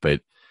 right?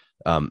 But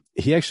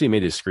he actually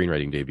made his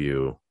screenwriting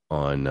debut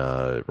on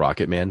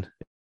Rocket Man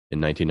in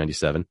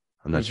 1997.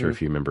 I'm not sure Hmm.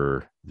 if you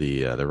remember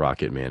the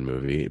Rocket Man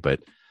movie,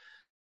 but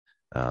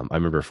I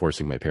remember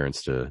forcing my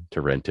parents to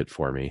rent it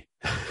for me.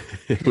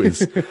 It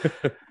was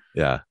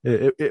yeah,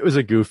 it was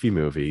a goofy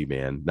movie,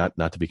 man.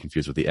 Not to be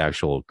confused with the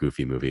actual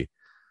Goofy movie.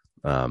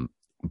 Um,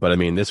 but I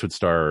mean, this would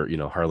star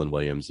Harlan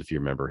Williams, if you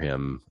remember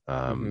him.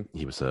 Hmm.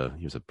 He was a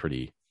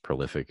pretty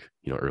prolific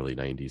early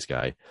 '90s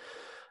guy.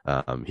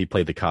 He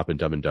played the cop in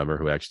Dumb and Dumber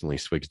who accidentally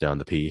swigs down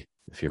the pee,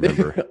 if you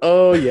remember.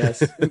 Oh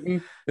yes.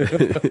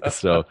 Mhm.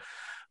 so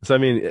so I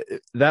mean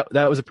that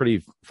was a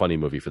pretty funny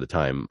movie for the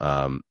time.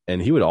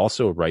 And he would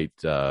also write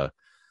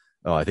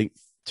I think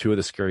two of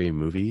the Scary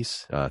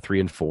Movies, 3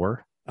 and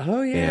 4,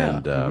 Oh yeah.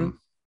 and Hmm.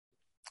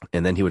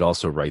 and then he would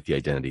also write the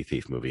Identity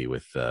Thief movie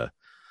with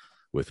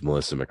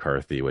Melissa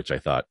McCarthy, which I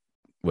thought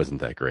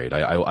wasn't that great.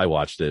 I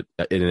watched it,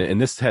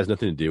 and this has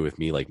nothing to do with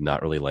me like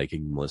not really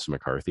liking Melissa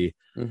McCarthy.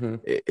 Hmm.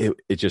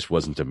 It just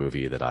wasn't a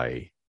movie that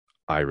I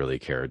really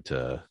cared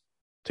to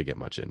get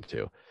much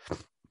into.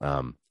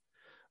 Um,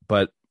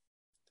 but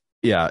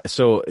yeah,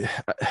 so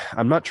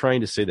I'm not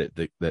trying to say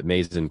that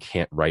Mazin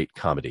can't write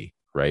comedy,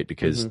 right?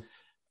 Because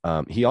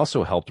Hmm. he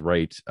also helped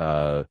write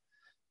the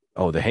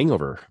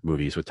Hangover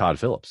movies with Todd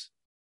Phillips.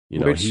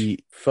 Which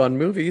He fun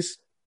movies.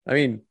 I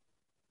mean,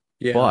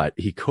 yeah. but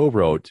he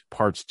co-wrote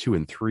parts 2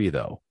 and 3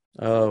 though.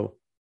 Oh,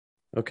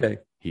 okay.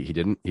 He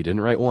didn't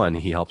write one.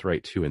 He helped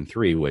write 2 and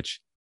 3, which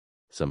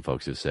some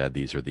folks have said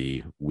these are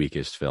the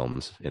weakest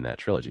films in that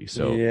trilogy.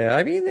 So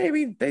Yeah,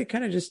 they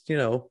kind of just,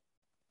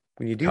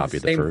 when you do the copy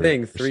the same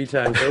thing three first.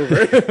 times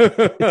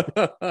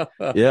over.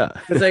 Yeah.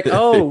 It's like,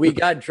 oh, we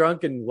got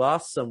drunk and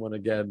lost someone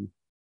again.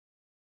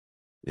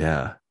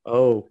 Yeah.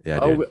 Oh, Yeah,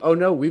 oh, dude. oh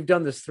no, we've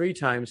done this three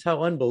times.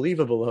 How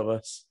unbelievable of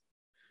us.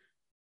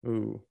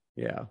 Ooh,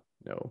 yeah,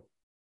 no.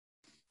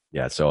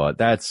 Yeah. So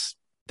that's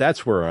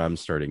where I'm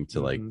starting to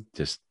like Hmm.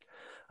 just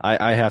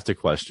I have to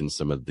question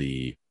some of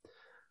the.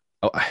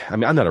 Oh, I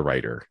mean, I'm not a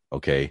writer.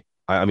 Okay.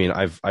 I mean,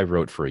 I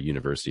wrote for a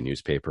university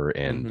newspaper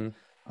and Hmm.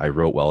 I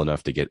wrote well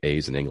enough to get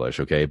A's in English.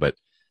 Okay. But,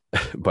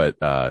 but,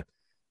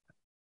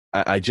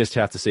 I just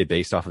have to say,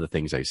 based off of the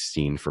things I've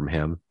seen from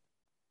him,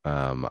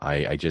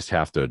 I just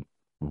have to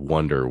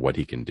wonder what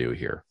he can do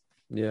here.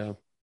 Yeah.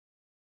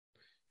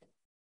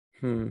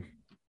 Hmm.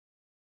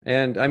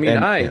 And I mean,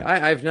 And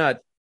yeah,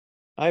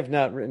 I've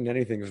not written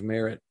anything of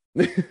merit.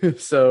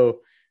 So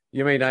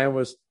you mean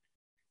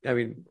I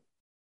mean,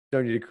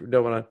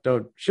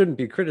 shouldn't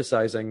be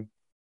criticizing.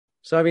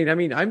 So I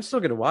mean, I'm still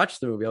gonna watch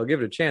the movie. I'll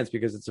give it a chance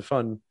because it's a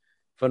fun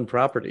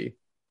property.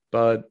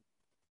 But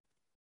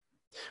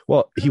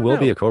well, I he don't will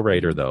be know. a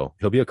co-writer Mhm. though.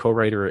 He'll be a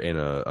co-writer and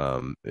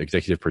a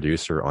executive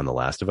producer on the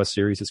Last of Us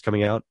series that's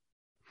coming out.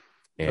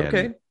 And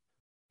Okay.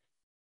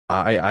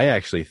 I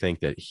actually think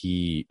that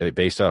he,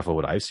 based off of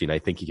what I've seen, I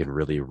think he can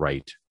really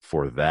write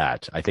for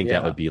that. I think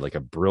that Yeah. would be like a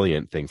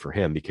brilliant thing for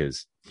him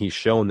because he's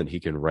shown that he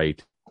can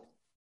write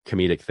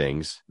comedic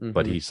things,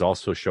 but Hmm. he's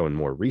also shown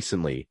more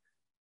recently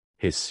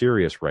his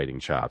serious writing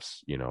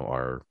chops,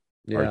 are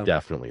Yeah.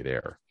 definitely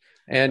there.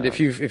 And if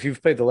Um,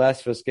 you've played the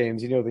Last of Us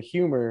games, you know the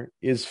humor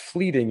is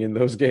fleeting in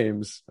those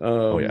games.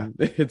 oh yeah,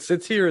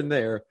 It's here and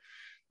there.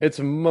 It's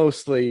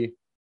mostly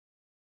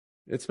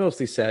it's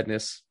mostly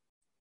sadness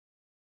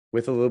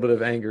with a little bit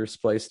of anger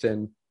spliced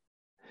in.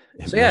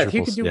 So yeah, if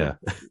you immeasurable, could do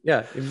yeah,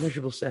 yeah,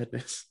 immeasurable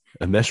sadness.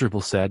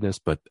 immeasurable sadness,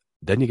 but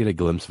then you get a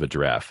glimpse of a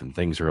giraffe and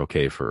things are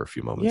okay for a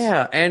few moments.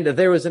 Yeah, and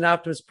there was an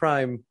Optimus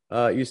Prime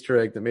Easter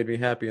egg that made me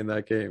happy in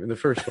that game, in the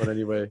first one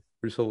anyway.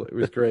 It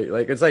was great.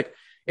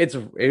 It's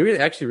really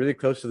actually really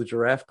close to the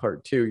giraffe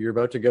part too. You're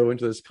about to go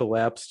into this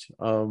collapsed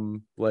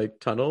like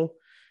tunnel,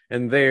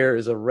 and there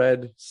is a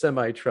red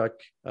semi truck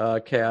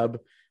cab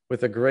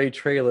with a gray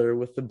trailer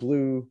with the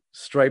blue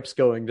stripes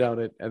going down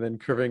it and then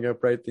curving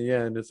up right at the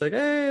end. It's like,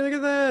 hey, look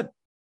at that.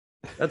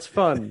 That's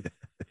fun.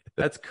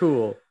 That's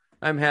cool.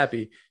 I'm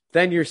happy.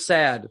 Then you're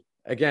sad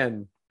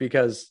again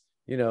because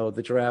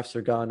the giraffes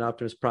are gone.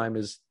 Optimus Prime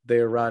is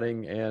there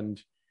rotting, and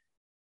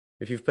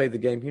if you've played the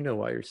game, you know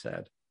why you're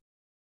sad.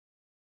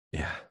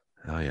 Yeah.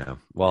 Oh yeah.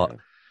 Well,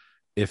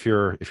 Yeah. if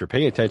you're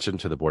paying attention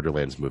to the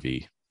Borderlands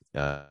movie,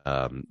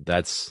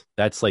 that's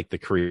like the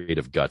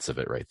creative guts of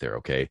it right there.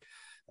 Okay.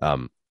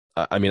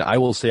 I mean, I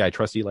will say I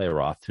trust Eli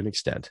Roth to an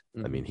extent.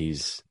 I Hmm. mean,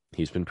 he's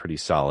been pretty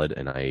solid,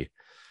 and I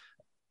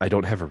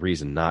don't have a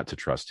reason not to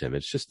trust him.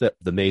 It's just that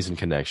the Mason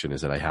connection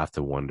is that I have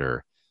to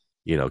wonder,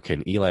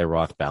 can Eli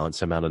Roth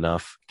balance him out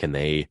enough? Can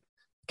they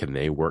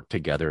work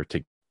together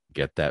to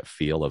get that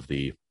feel of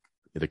the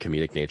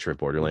comedic nature of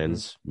Hmm.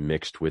 Borderlands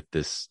mixed with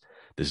this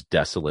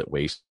desolate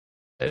waste?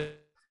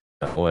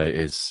 Oh,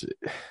 it's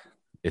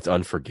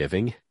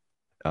unforgiving.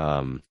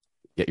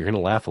 Yet you're gonna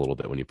laugh a little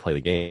bit when you play the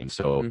game.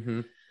 So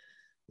Hmm.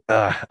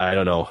 I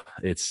don't know.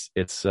 It's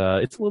a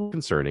little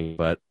concerning,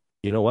 but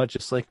you know what?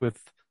 Just like with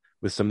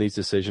some of these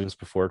decisions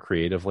before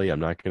creatively, I'm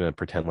not gonna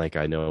pretend like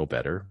I know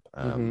better.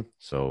 Hmm.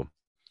 So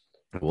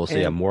we'll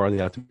say I'm And more on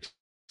the optimistic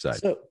side.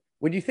 so,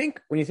 when you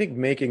think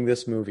making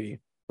this movie,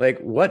 like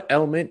what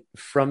element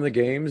from the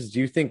games do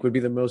you think would be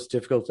the most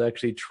difficult to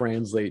actually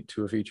translate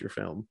to a feature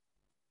film?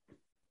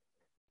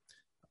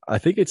 I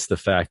think it's the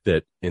fact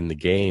that in the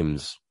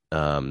games,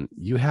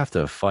 you have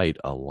to fight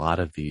a lot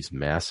of these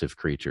massive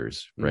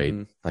creatures, right?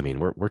 Hmm. I mean,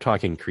 we're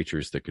talking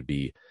creatures that could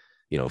be,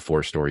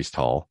 4 stories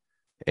tall,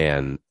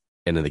 and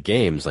in the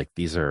games, like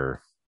these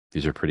are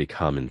pretty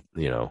common,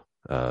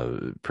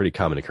 pretty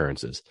common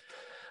occurrences.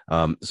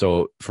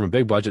 So from a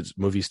big budget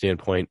movie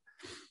standpoint,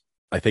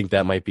 I think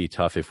that might be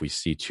tough if we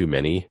see too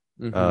many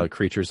Hmm.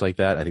 creatures like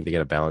that. I think they got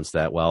to balance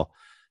that well.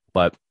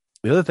 But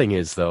the other thing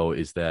is though,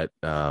 is that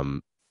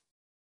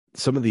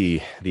some of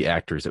the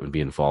actors that would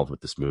be involved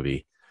with this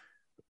movie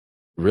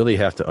really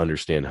have to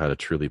understand how to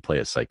truly play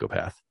a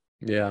psychopath.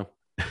 Yeah.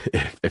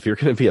 If you're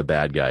going to be a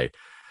bad guy,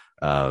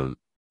 um,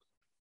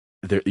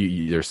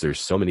 there's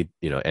so many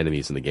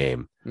enemies in the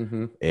game,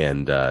 Hmm.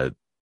 and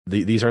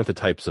these aren't the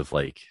types of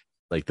like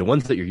the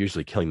ones that you're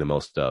usually killing the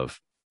most of.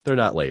 They're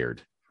not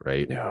layered,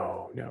 right?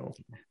 No, no.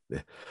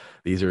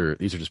 These are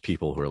just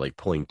people who are like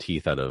pulling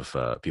teeth out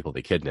of people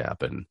they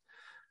kidnap and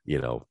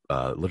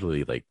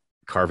literally like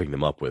carving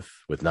them up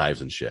with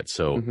knives and shit.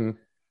 So Hmm.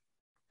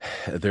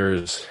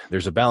 there's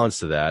a balance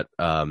to that.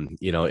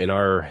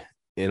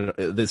 In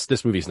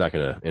this movie is not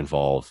going to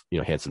involve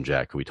Handsome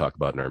Jack, who we talk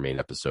about in our main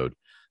episode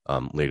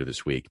later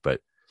this week,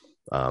 but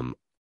um,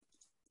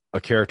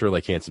 a character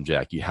like Handsome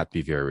Jack, you have to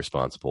be very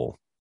responsible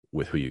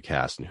with who you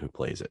cast and who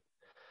plays it,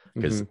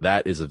 because Hmm.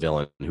 that is a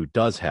villain who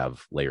does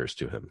have layers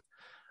to him.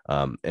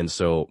 And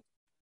so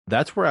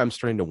that's where I'm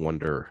starting to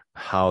wonder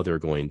how they're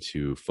going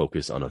to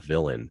focus on a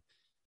villain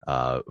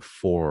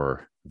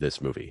for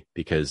this movie,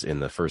 because in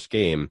the first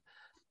game,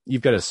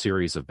 you've got a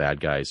series of bad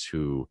guys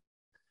who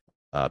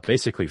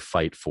basically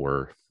fight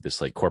for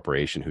this like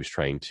corporation who's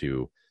trying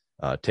to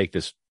take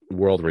this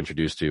world we're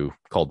introduced to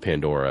called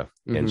Pandora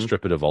and Hmm.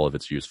 strip it of all of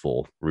its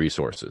useful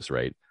resources,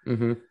 right?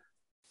 Hmm.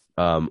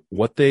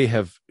 What they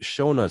have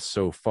shown us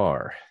so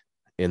far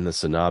in the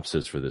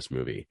synopsis for this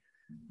movie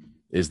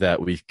is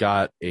that we've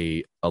got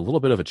a little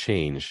bit of a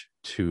change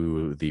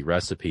to the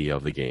recipe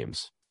of the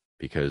games,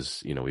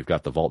 because we've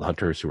got the Vault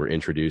Hunters who we're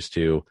introduced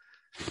to.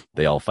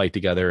 They all fight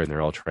together and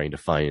they're all trying to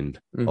find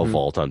a Hmm.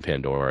 vault on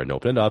Pandora and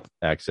open it up,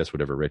 access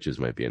whatever riches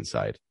might be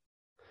inside.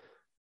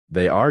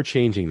 They are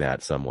changing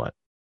that somewhat,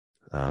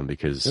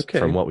 because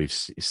from Okay. what we've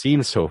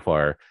seen so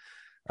far,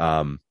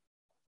 um,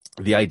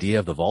 the idea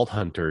of the Vault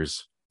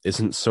Hunters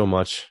isn't so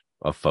much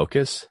a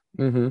focus.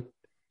 Hmm.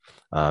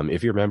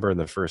 If you remember in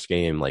the first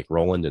game, like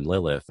Roland and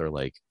Lilith are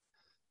like,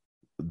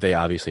 they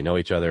obviously know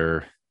each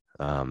other.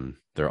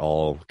 They're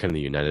all kind of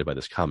united by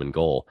this common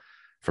goal.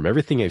 From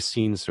everything I've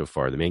seen so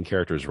far, the main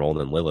characters,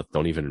 Roland and Lilith,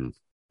 don't even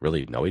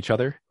really know each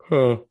other.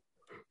 Huh.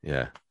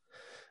 Yeah.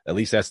 At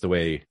least that's the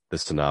way the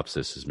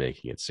synopsis is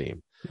making it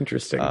seem.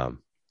 Interesting.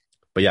 Um,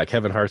 but yeah,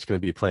 Kevin Hart's going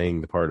to be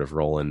playing the part of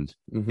Roland,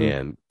 Hmm.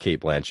 and Kate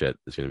Blanchett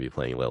is going to be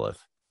playing Lilith.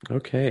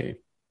 Okay.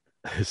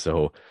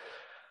 So,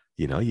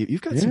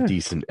 you've got some Yeah.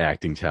 decent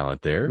acting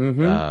talent there.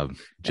 Hmm.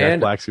 Jack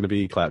And Black's going to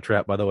be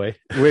Claptrap, by the way.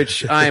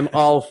 which I'm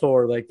all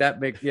for. Like that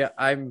make yeah,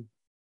 I don't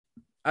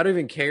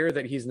even care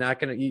that he's not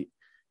gonna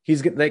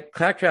he's like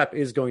Claptrap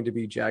is going to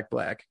be Jack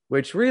Black,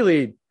 which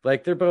really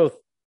like they're both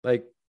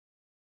like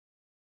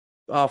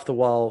off the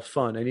wall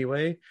fun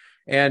anyway.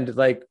 And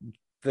like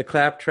the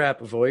Claptrap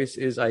voice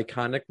is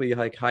iconically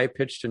like high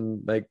pitched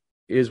and like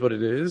is what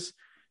it is.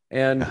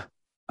 And Yeah.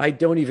 I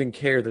don't even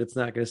care that it's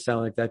not going to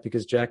sound like that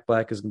because Jack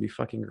Black is going to be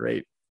fucking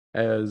great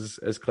as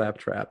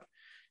Claptrap.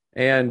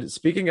 And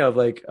speaking of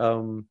like I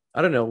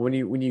don't know when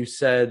you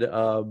said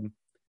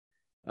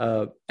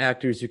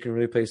actors who can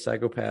really play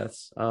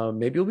psychopaths,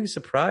 maybe you'll be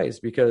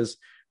surprised because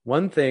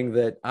one thing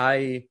that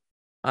I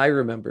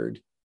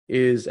remembered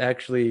is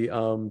actually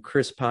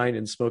Chris Pine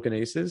in Smoking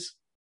Aces.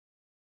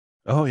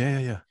 Oh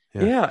yeah.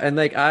 Yeah, and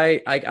like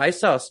I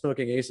saw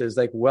Smoking Aces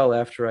like well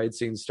after I'd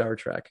seen Star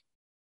Trek,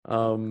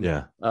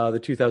 Yeah. the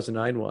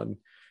 2009 one,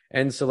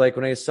 and so like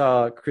when I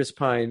saw Chris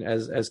Pine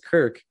as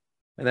Kirk,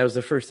 and that was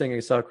the first thing I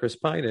saw Chris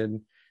Pine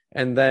in,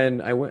 and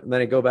then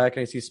I go back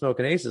and I see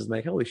Smoking Aces, and I'm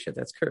like holy shit,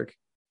 that's Kirk,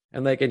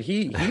 and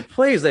he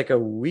plays like a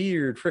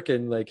weird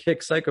freaking like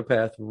hick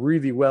psychopath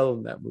really well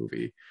in that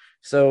movie,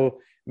 so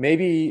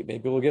maybe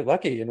we'll get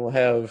lucky and we'll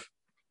have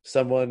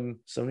someone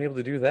able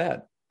to do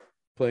that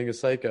playing a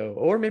psycho,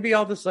 or maybe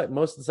most of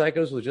the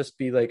psychos will just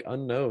be like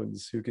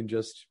unknowns who can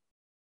just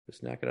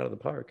knock it out of the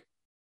park.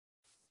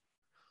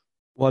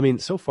 Well, I mean,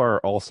 so far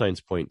all signs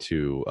point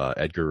to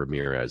Edgar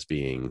Ramirez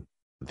being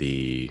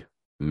the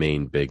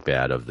main big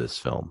bad of this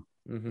film,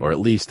 Hmm. or at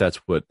least that's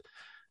what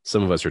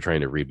some of us are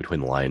trying to read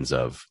between the lines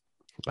of,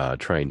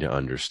 trying to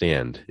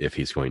understand if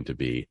he's going to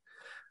be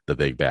the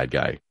big bad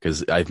guy.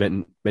 Because I've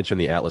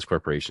mentioned the Atlas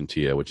Corporation to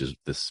you, which is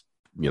this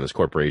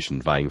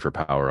corporation vying for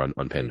power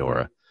on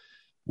Pandora.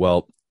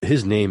 Well,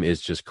 his name is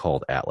just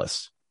called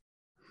Atlas.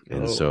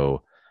 And Oh.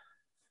 so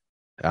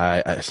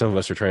some of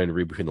us are trying to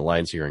read between the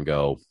lines here and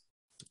go,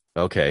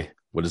 okay,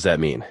 what does that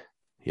mean?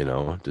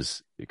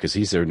 Because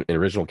he's an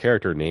original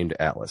character named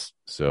Atlas.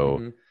 So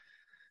Mhm.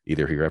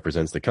 either he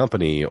represents the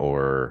company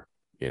or,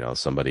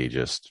 somebody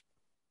just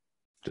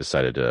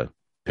decided to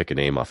pick a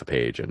name off a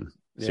page and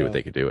see what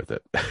they could do with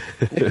it.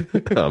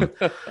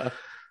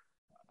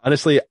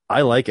 Honestly,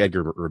 I like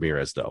Edgar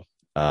Ramirez though.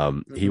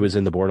 He was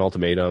in The Bourne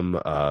Ultimatum,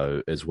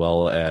 as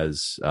well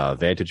as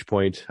Vantage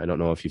Point. I don't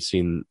know if you've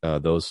seen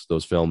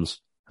those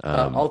films.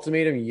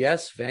 Ultimatum,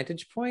 yes.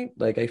 Vantage Point,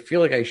 like I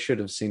feel like I should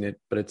have seen it,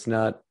 but it's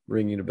not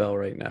ringing a bell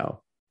right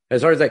now.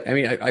 As far as like, I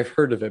mean, I've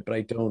heard of it, but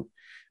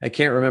I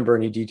can't remember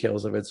any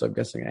details of it. So I'm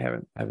guessing I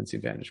haven't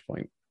seen Vantage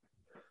Point.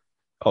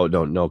 Oh,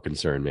 no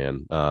concern,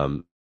 man.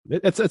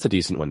 It's a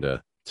decent one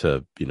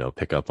to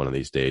pick up one of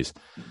these days.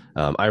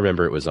 I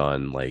remember it was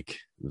on like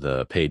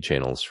the paid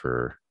channels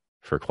for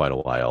quite a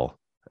while.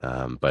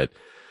 But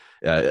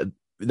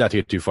not to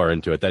get too far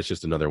into it, that's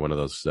just another one of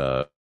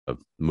those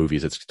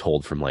movies that's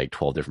told from like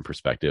 12 different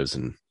perspectives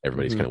and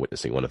everybody's kind of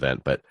witnessing one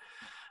event. But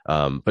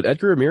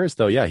Edgar Ramirez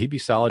though, yeah, he'd be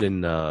solid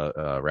in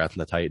Wrath of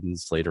the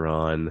Titans later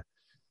on.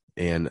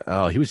 And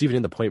he was even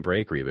in the Point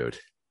Break reboot.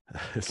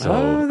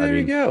 So there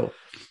you go.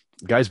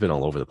 Guy's been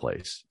all over the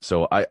place.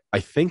 So I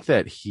think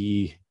that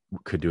he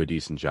could do a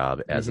decent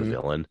job as a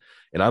villain.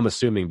 And I'm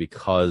assuming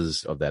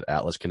because of that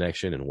Atlas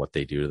connection and what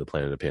they do to the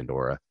planet of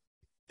Pandora,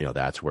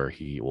 that's where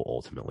he will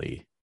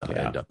ultimately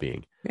end up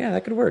being. Yeah,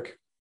 that could work.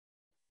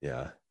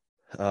 Yeah.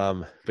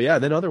 But yeah,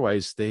 then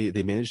otherwise they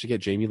managed to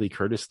get Jamie Lee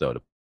Curtis though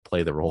to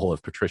play the role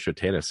of Patricia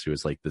Tanis, who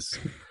is like this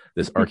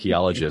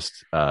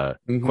archaeologist,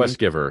 quest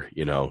giver,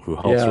 who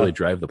helps really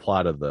drive the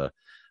plot of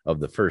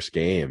the first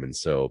game. And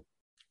so,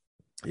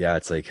 yeah,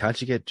 it's like,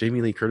 how'd you get Jamie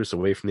Lee Curtis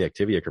away from the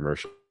Activia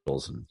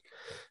commercials and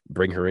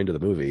bring her into the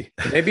movie?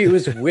 Maybe it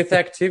was with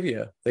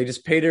Activia. They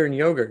just paid her in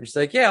yogurt. She's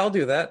like, yeah, I'll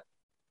do that.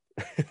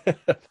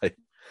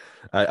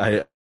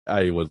 I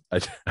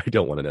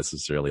don't want to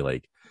necessarily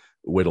like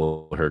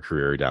whittle her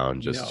career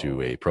down just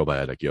to a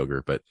probiotic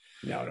yogurt, but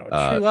no.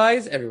 True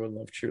Lies. Everyone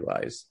loved True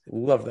Lies.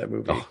 Love that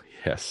movie. Oh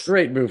yes,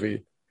 great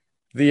movie.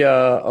 The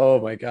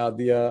oh my god,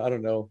 the I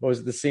don't know, what was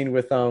it, the scene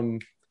with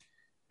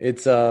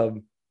it's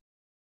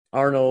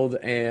Arnold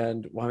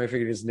and why am I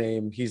forgetting his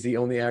name? He's the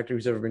only actor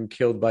who's ever been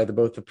killed by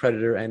both the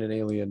Predator and an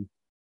alien.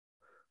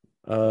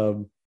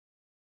 Oh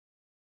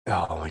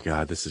my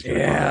god, this is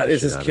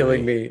this is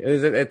killing me.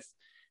 It's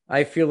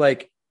I feel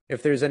like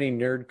if there's any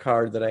nerd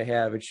card that I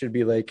have, it should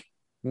be like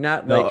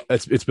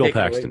it's Bill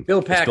Paxton.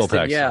 Bill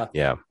Paxton,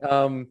 yeah.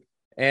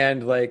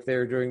 And like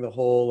they're doing the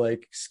whole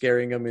like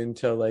scaring him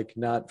into like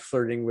not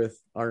flirting with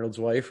Arnold's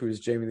wife, who's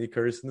Jamie Lee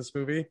Curtis in this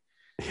movie.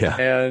 Yeah.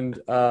 And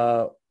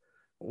then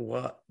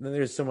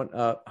there's someone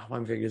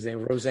I'm forgetting his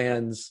name,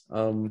 Roseanne's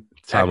Tom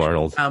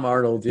Arnold. Tom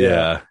Arnold,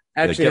 yeah.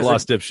 Actually, get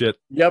lost, dipshit.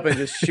 Yep, and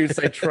just shoots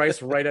like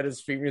Trice right at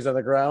his feet when he's on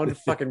the ground.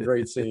 Fucking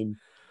great scene.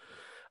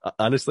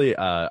 Honestly,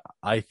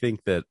 I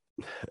think that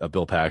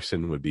Bill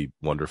Paxton would be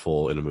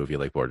wonderful in a movie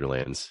like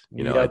Borderlands.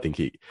 I Yep. think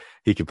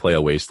he could play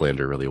a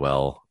wastelander really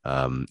well.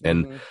 And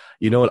Hmm.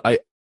 you know what,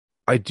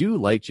 I do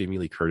like Jamie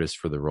Lee Curtis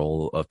for the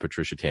role of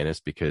Patricia Tannis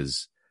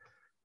because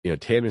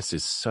Tannis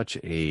is such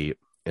an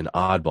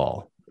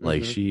oddball.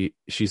 Like Hmm.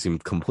 she's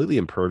completely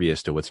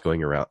impervious to what's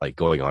going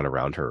on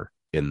around her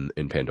in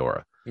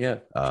Pandora. Yeah.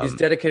 She's Um,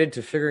 dedicated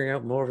to figuring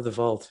out more of the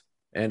vault,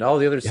 and all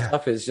the other yeah.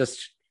 stuff is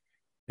just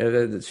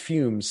it's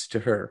fumes to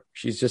her.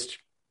 She's just,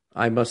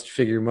 I must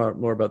figure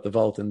more about the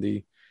vault and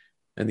the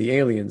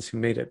aliens who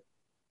made it.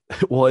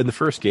 Well, in the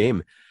first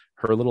game,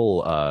 her little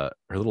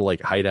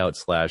like hideout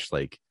slash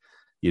like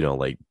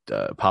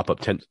pop-up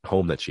tent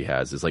home that she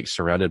has is like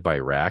surrounded by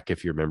rack.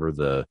 If you remember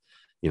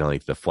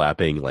like the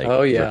flapping like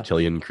Oh yeah.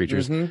 reptilian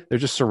creatures, Hmm. they're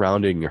just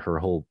surrounding her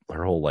whole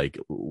like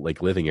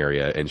living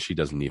area, and she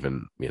doesn't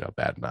even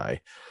bat an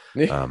eye.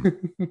 Um,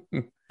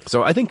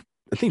 so I think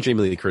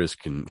Jamie Lee Curtis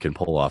can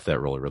pull off that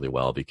role really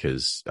well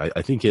because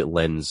I think it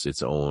lends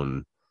its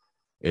own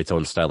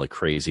style of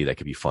crazy that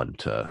could be fun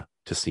to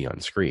see on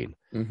screen.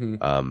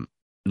 Hmm.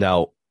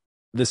 Now,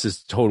 this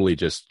is totally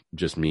just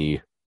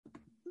me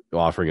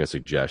offering a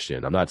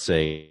suggestion. I'm not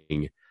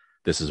saying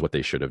this is what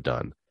they should have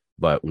done,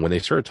 but when they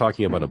started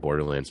talking about a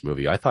Borderlands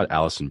movie, I thought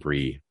Alison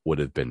Brie would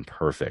have been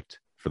perfect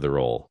for the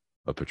role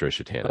of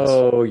Patricia Tannis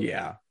Oh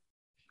yeah.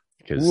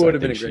 because Would I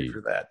have think been great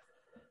for that.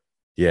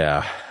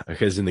 yeah,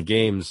 because in the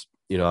games,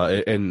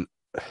 and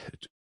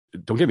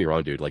don't get me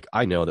wrong, dude. Like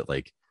I know that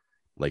like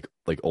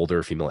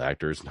older female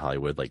actors in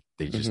Hollywood, like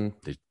Hmm.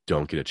 they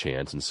don't get a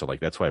chance, and so like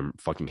that's why I'm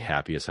fucking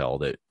happy as hell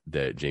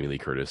that Jamie Lee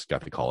Curtis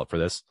got the call up for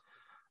this.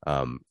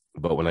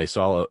 But when I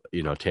saw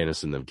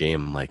Tannis in the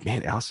game, I'm like,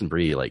 man, Alison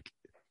Brie, like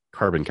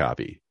carbon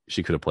copy.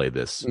 She could have played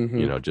this,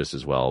 Hmm. just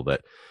as well.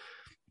 But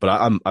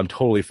I'm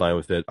totally fine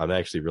with it. I'm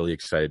actually really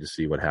excited to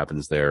see what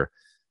happens there.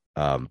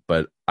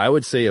 But I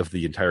would say of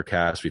the entire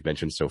cast we've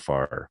mentioned so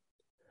far,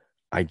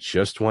 I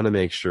just want to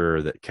make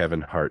sure that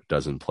Kevin Hart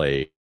doesn't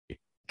play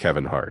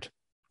Kevin Hart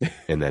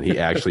and that he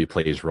actually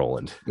plays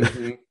Roland.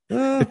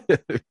 Hmm.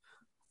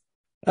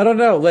 I don't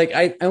know. Like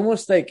I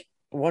almost like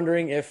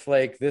wondering if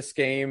like this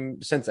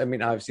game, since I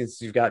mean obviously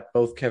since you've got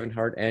both Kevin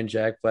Hart and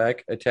Jack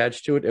Black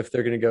attached to it, if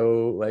they're gonna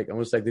go like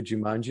almost like the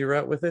Jumanji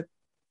route with it,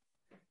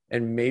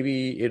 and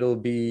maybe it'll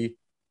be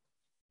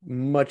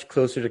much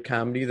closer to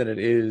comedy than it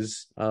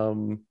is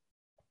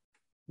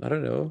I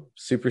don't know,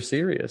 super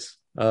serious.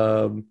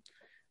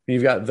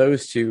 You've got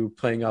those two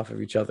playing off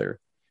of each other.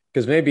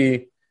 Because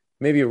maybe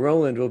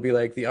Roland will be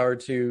like the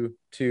R2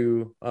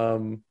 to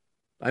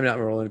I'm not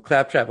Roland.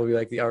 Claptrap will be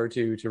like the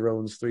R2 to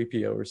Roland's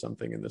 3PO or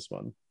something in this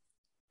one.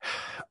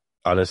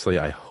 Honestly,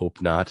 I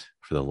hope not,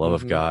 for the love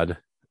of Hmm. God,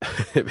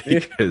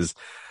 because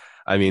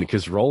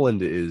because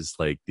Roland is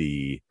like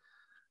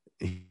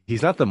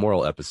he's not the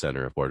moral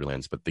epicenter of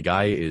Borderlands, but the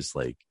guy is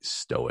like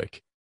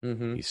stoic.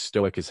 Hmm. He's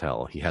stoic as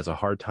hell. He has a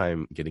hard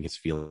time getting his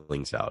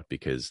feelings out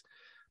because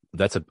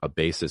that's a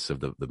basis of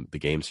the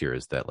games here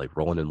is that like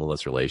Roland and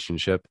Lilith's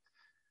relationship,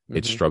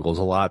 it Hmm. struggles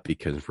a lot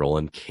because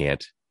Roland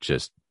can't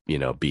just,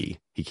 be.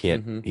 He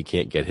can't Hmm. he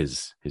can't get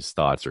his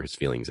thoughts or his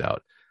feelings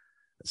out.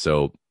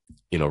 So,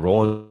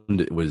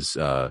 Roland was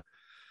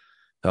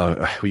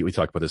we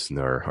talked about this in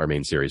our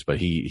main series, but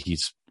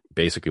he's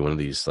basically one of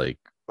these like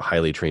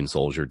highly trained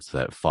soldiers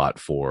that fought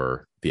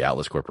for the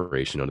Atlas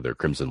Corporation under their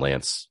Crimson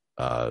Lance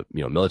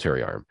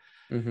military arm.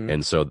 Hmm.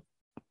 And so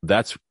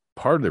that's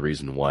part of the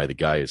reason why the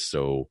guy is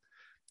so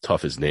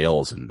tough as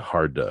nails and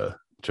hard to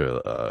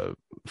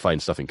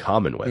find stuff in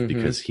common with, Hmm.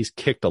 because he's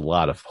kicked a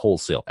lot of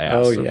wholesale Oh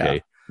ass. yeah.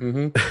 Okay.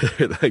 Hmm.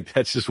 Like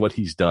that's just what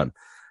he's done.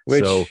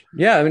 So Which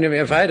yeah, I mean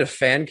if I had a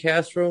fan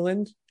cast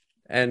Roland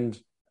and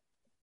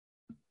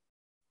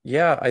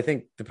yeah, I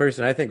think the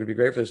person I think would be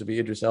great for this would be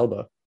Idris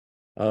Elba.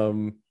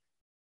 Um,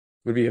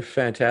 would be a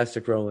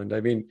fantastic Roland.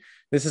 I mean,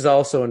 this is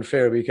also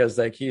unfair because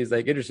like he is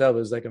like Idris Elba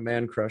is like a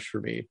man crush for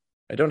me.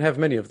 I don't have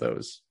many of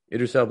those.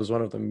 Idris Elba is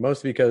one of them,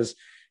 mostly because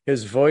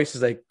his voice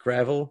is like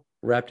gravel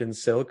wrapped in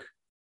silk,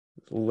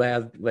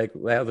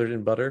 lathered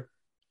in butter.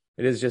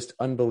 It is just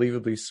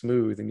unbelievably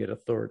smooth and yet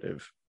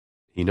authoritative.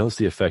 he knows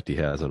the effect he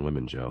has on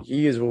women, Joe.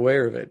 He is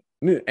aware of it,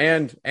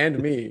 and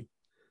me,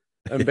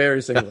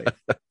 embarrassingly.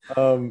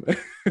 Um,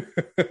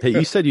 Hey,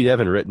 you said you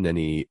haven't written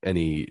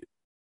any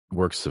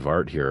works of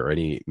art here or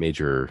any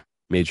major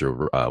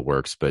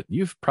works, but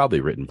you've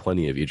probably written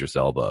plenty of Idris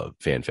Elba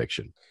fan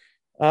fiction.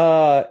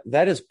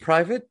 that is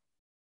private,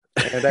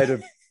 and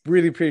I'd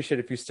really appreciate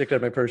if you stick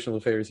out my personal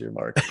affairs here,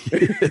 Mark.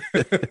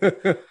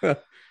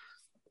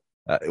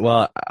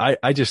 Well,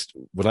 I just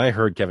when I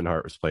heard Kevin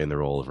Hart was playing the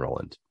role of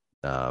Roland,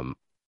 um,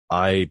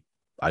 I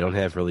I don't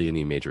have really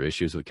any major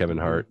issues with Kevin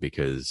Hmm. Hart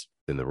because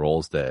in the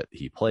roles that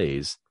he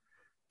plays,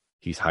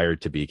 he's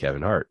hired to be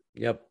Kevin Hart.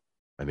 Yep.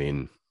 I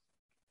mean,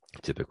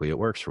 typically it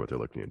works for what they're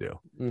looking to do.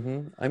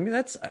 I mean,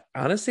 that's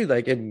honestly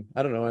like in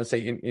I don't know. I say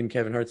in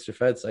Kevin Hart's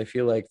defense, I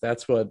feel like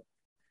that's what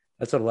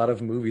a lot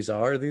of movies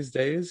are these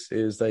days.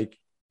 Is like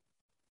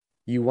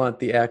you want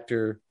the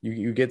actor,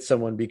 you get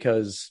someone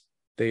because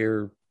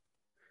they're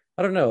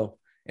I don't know.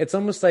 it's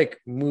almost like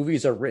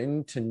movies are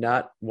written to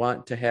not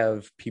want to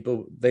have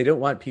people, they don't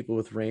want people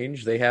with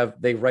range. They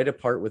write a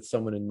part with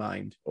someone in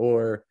mind,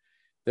 or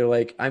they're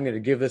like, I'm going to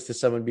give this to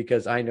someone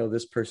because I know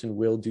this person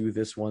will do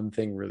this one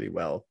thing really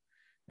well.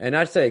 And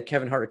not to say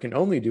Kevin Hart can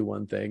only do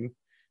one thing,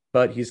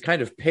 but he's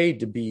kind of paid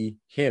to be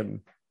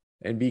him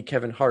and be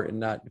Kevin Hart and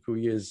not who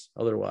he is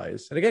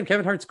otherwise. And again,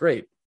 Kevin Hart's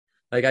great.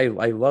 Like I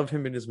love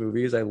him in his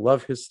movies. I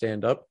love his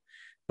stand up.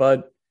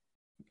 But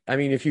I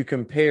mean, if you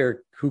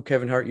compare who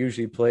Kevin Hart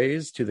usually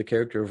plays to the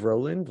character of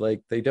Roland,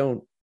 like they're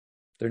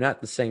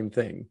not the same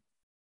thing.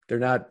 They're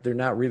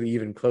not really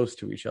even close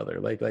to each other,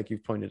 like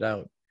you've pointed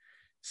out.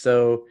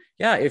 So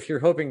yeah, if you're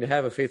hoping to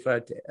have a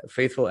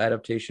faithful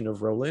adaptation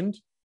of Roland,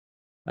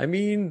 I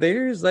mean,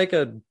 there's like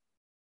a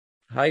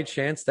high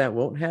chance that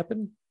won't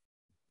happen.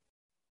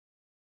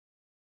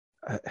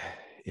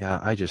 Yeah,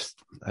 I just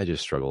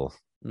struggle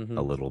a Mm-hmm.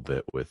 little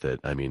bit with it.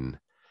 I mean,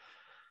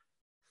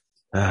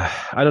 I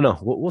don't know.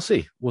 We'll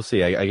see. We'll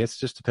see. I guess it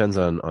just depends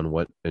on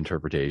what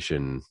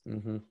interpretation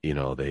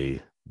Mm-hmm.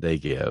 they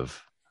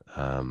give.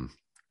 Um,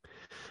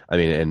 I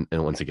mean,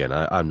 and once again,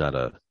 I'm not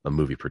a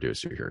movie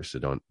producer here, so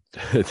don't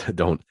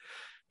don't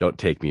don't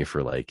take me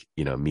for like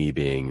me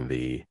being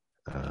the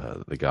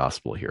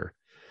gospel here.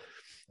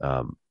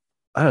 Um,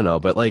 I don't know,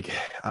 but like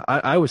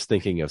I was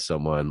thinking of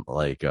someone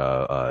like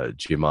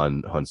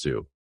Jimon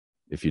Hunsu,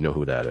 if you know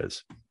who that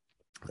is.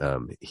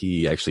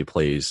 He actually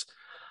plays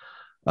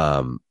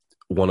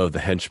one of the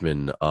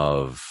henchmen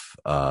of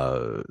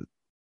Ronan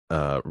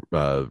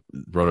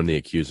the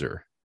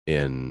Accuser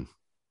in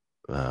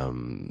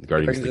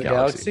Guardians of the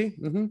Galaxy.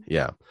 Mm-hmm.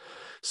 Yeah.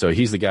 So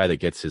he's the guy that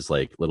gets his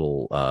like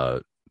little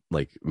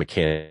like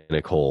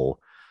mechanical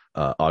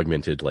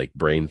augmented like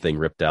brain thing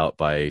ripped out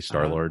by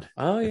Star-Lord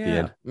Oh at the yeah.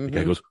 end. The guy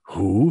Mm-hmm. goes,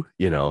 "Who?"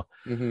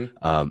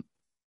 Mm-hmm.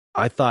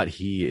 I thought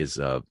he's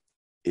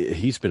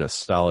been a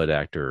solid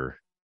actor.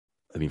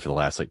 I mean, for the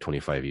last like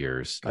 25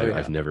 years, Oh yeah.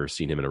 I've never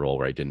seen him in a role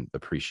where I didn't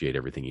appreciate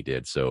everything he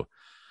did. So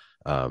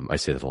I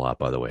say that a lot,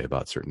 by the way,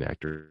 about certain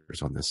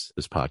actors on this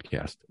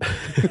podcast.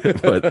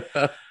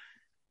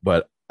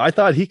 but I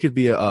thought he could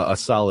be a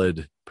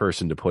solid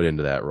person to put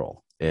into that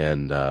role.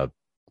 And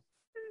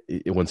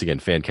once again,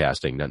 fan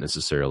casting, not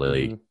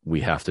necessarily Mm-hmm.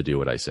 we have to do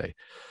what I say.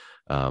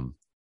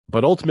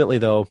 But ultimately,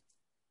 though,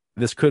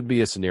 this could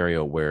be a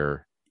scenario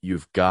where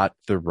you've got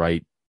the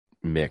right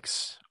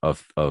mix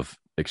of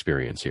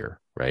experience here,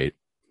 right?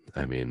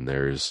 I mean,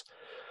 there's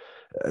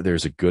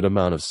a good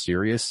amount of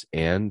serious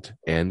and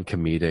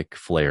comedic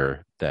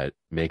flair that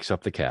makes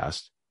up the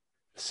cast.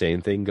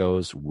 Same thing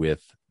goes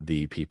with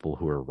the people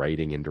who are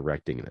writing and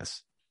directing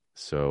this.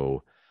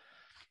 So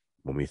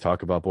when we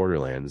talk about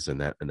Borderlands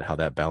and how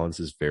that balance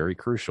is very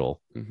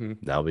crucial, Mm-hmm.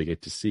 now we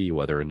get to see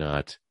whether or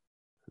not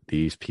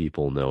these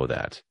people know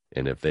that,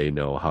 and if they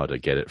know how to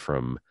get it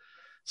from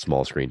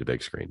small screen to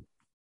big screen.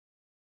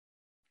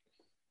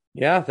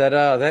 Yeah, that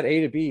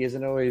A to B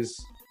isn't always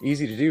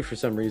easy to do for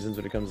some reasons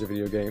when it comes to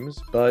video games.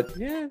 But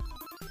yeah,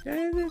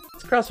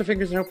 let's cross our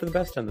fingers and hope for the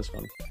best on this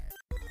one.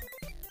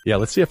 Yeah,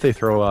 let's see if they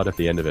throw out at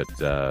the end of it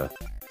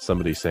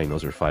somebody saying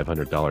those are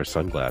 $500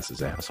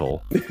 sunglasses,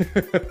 asshole.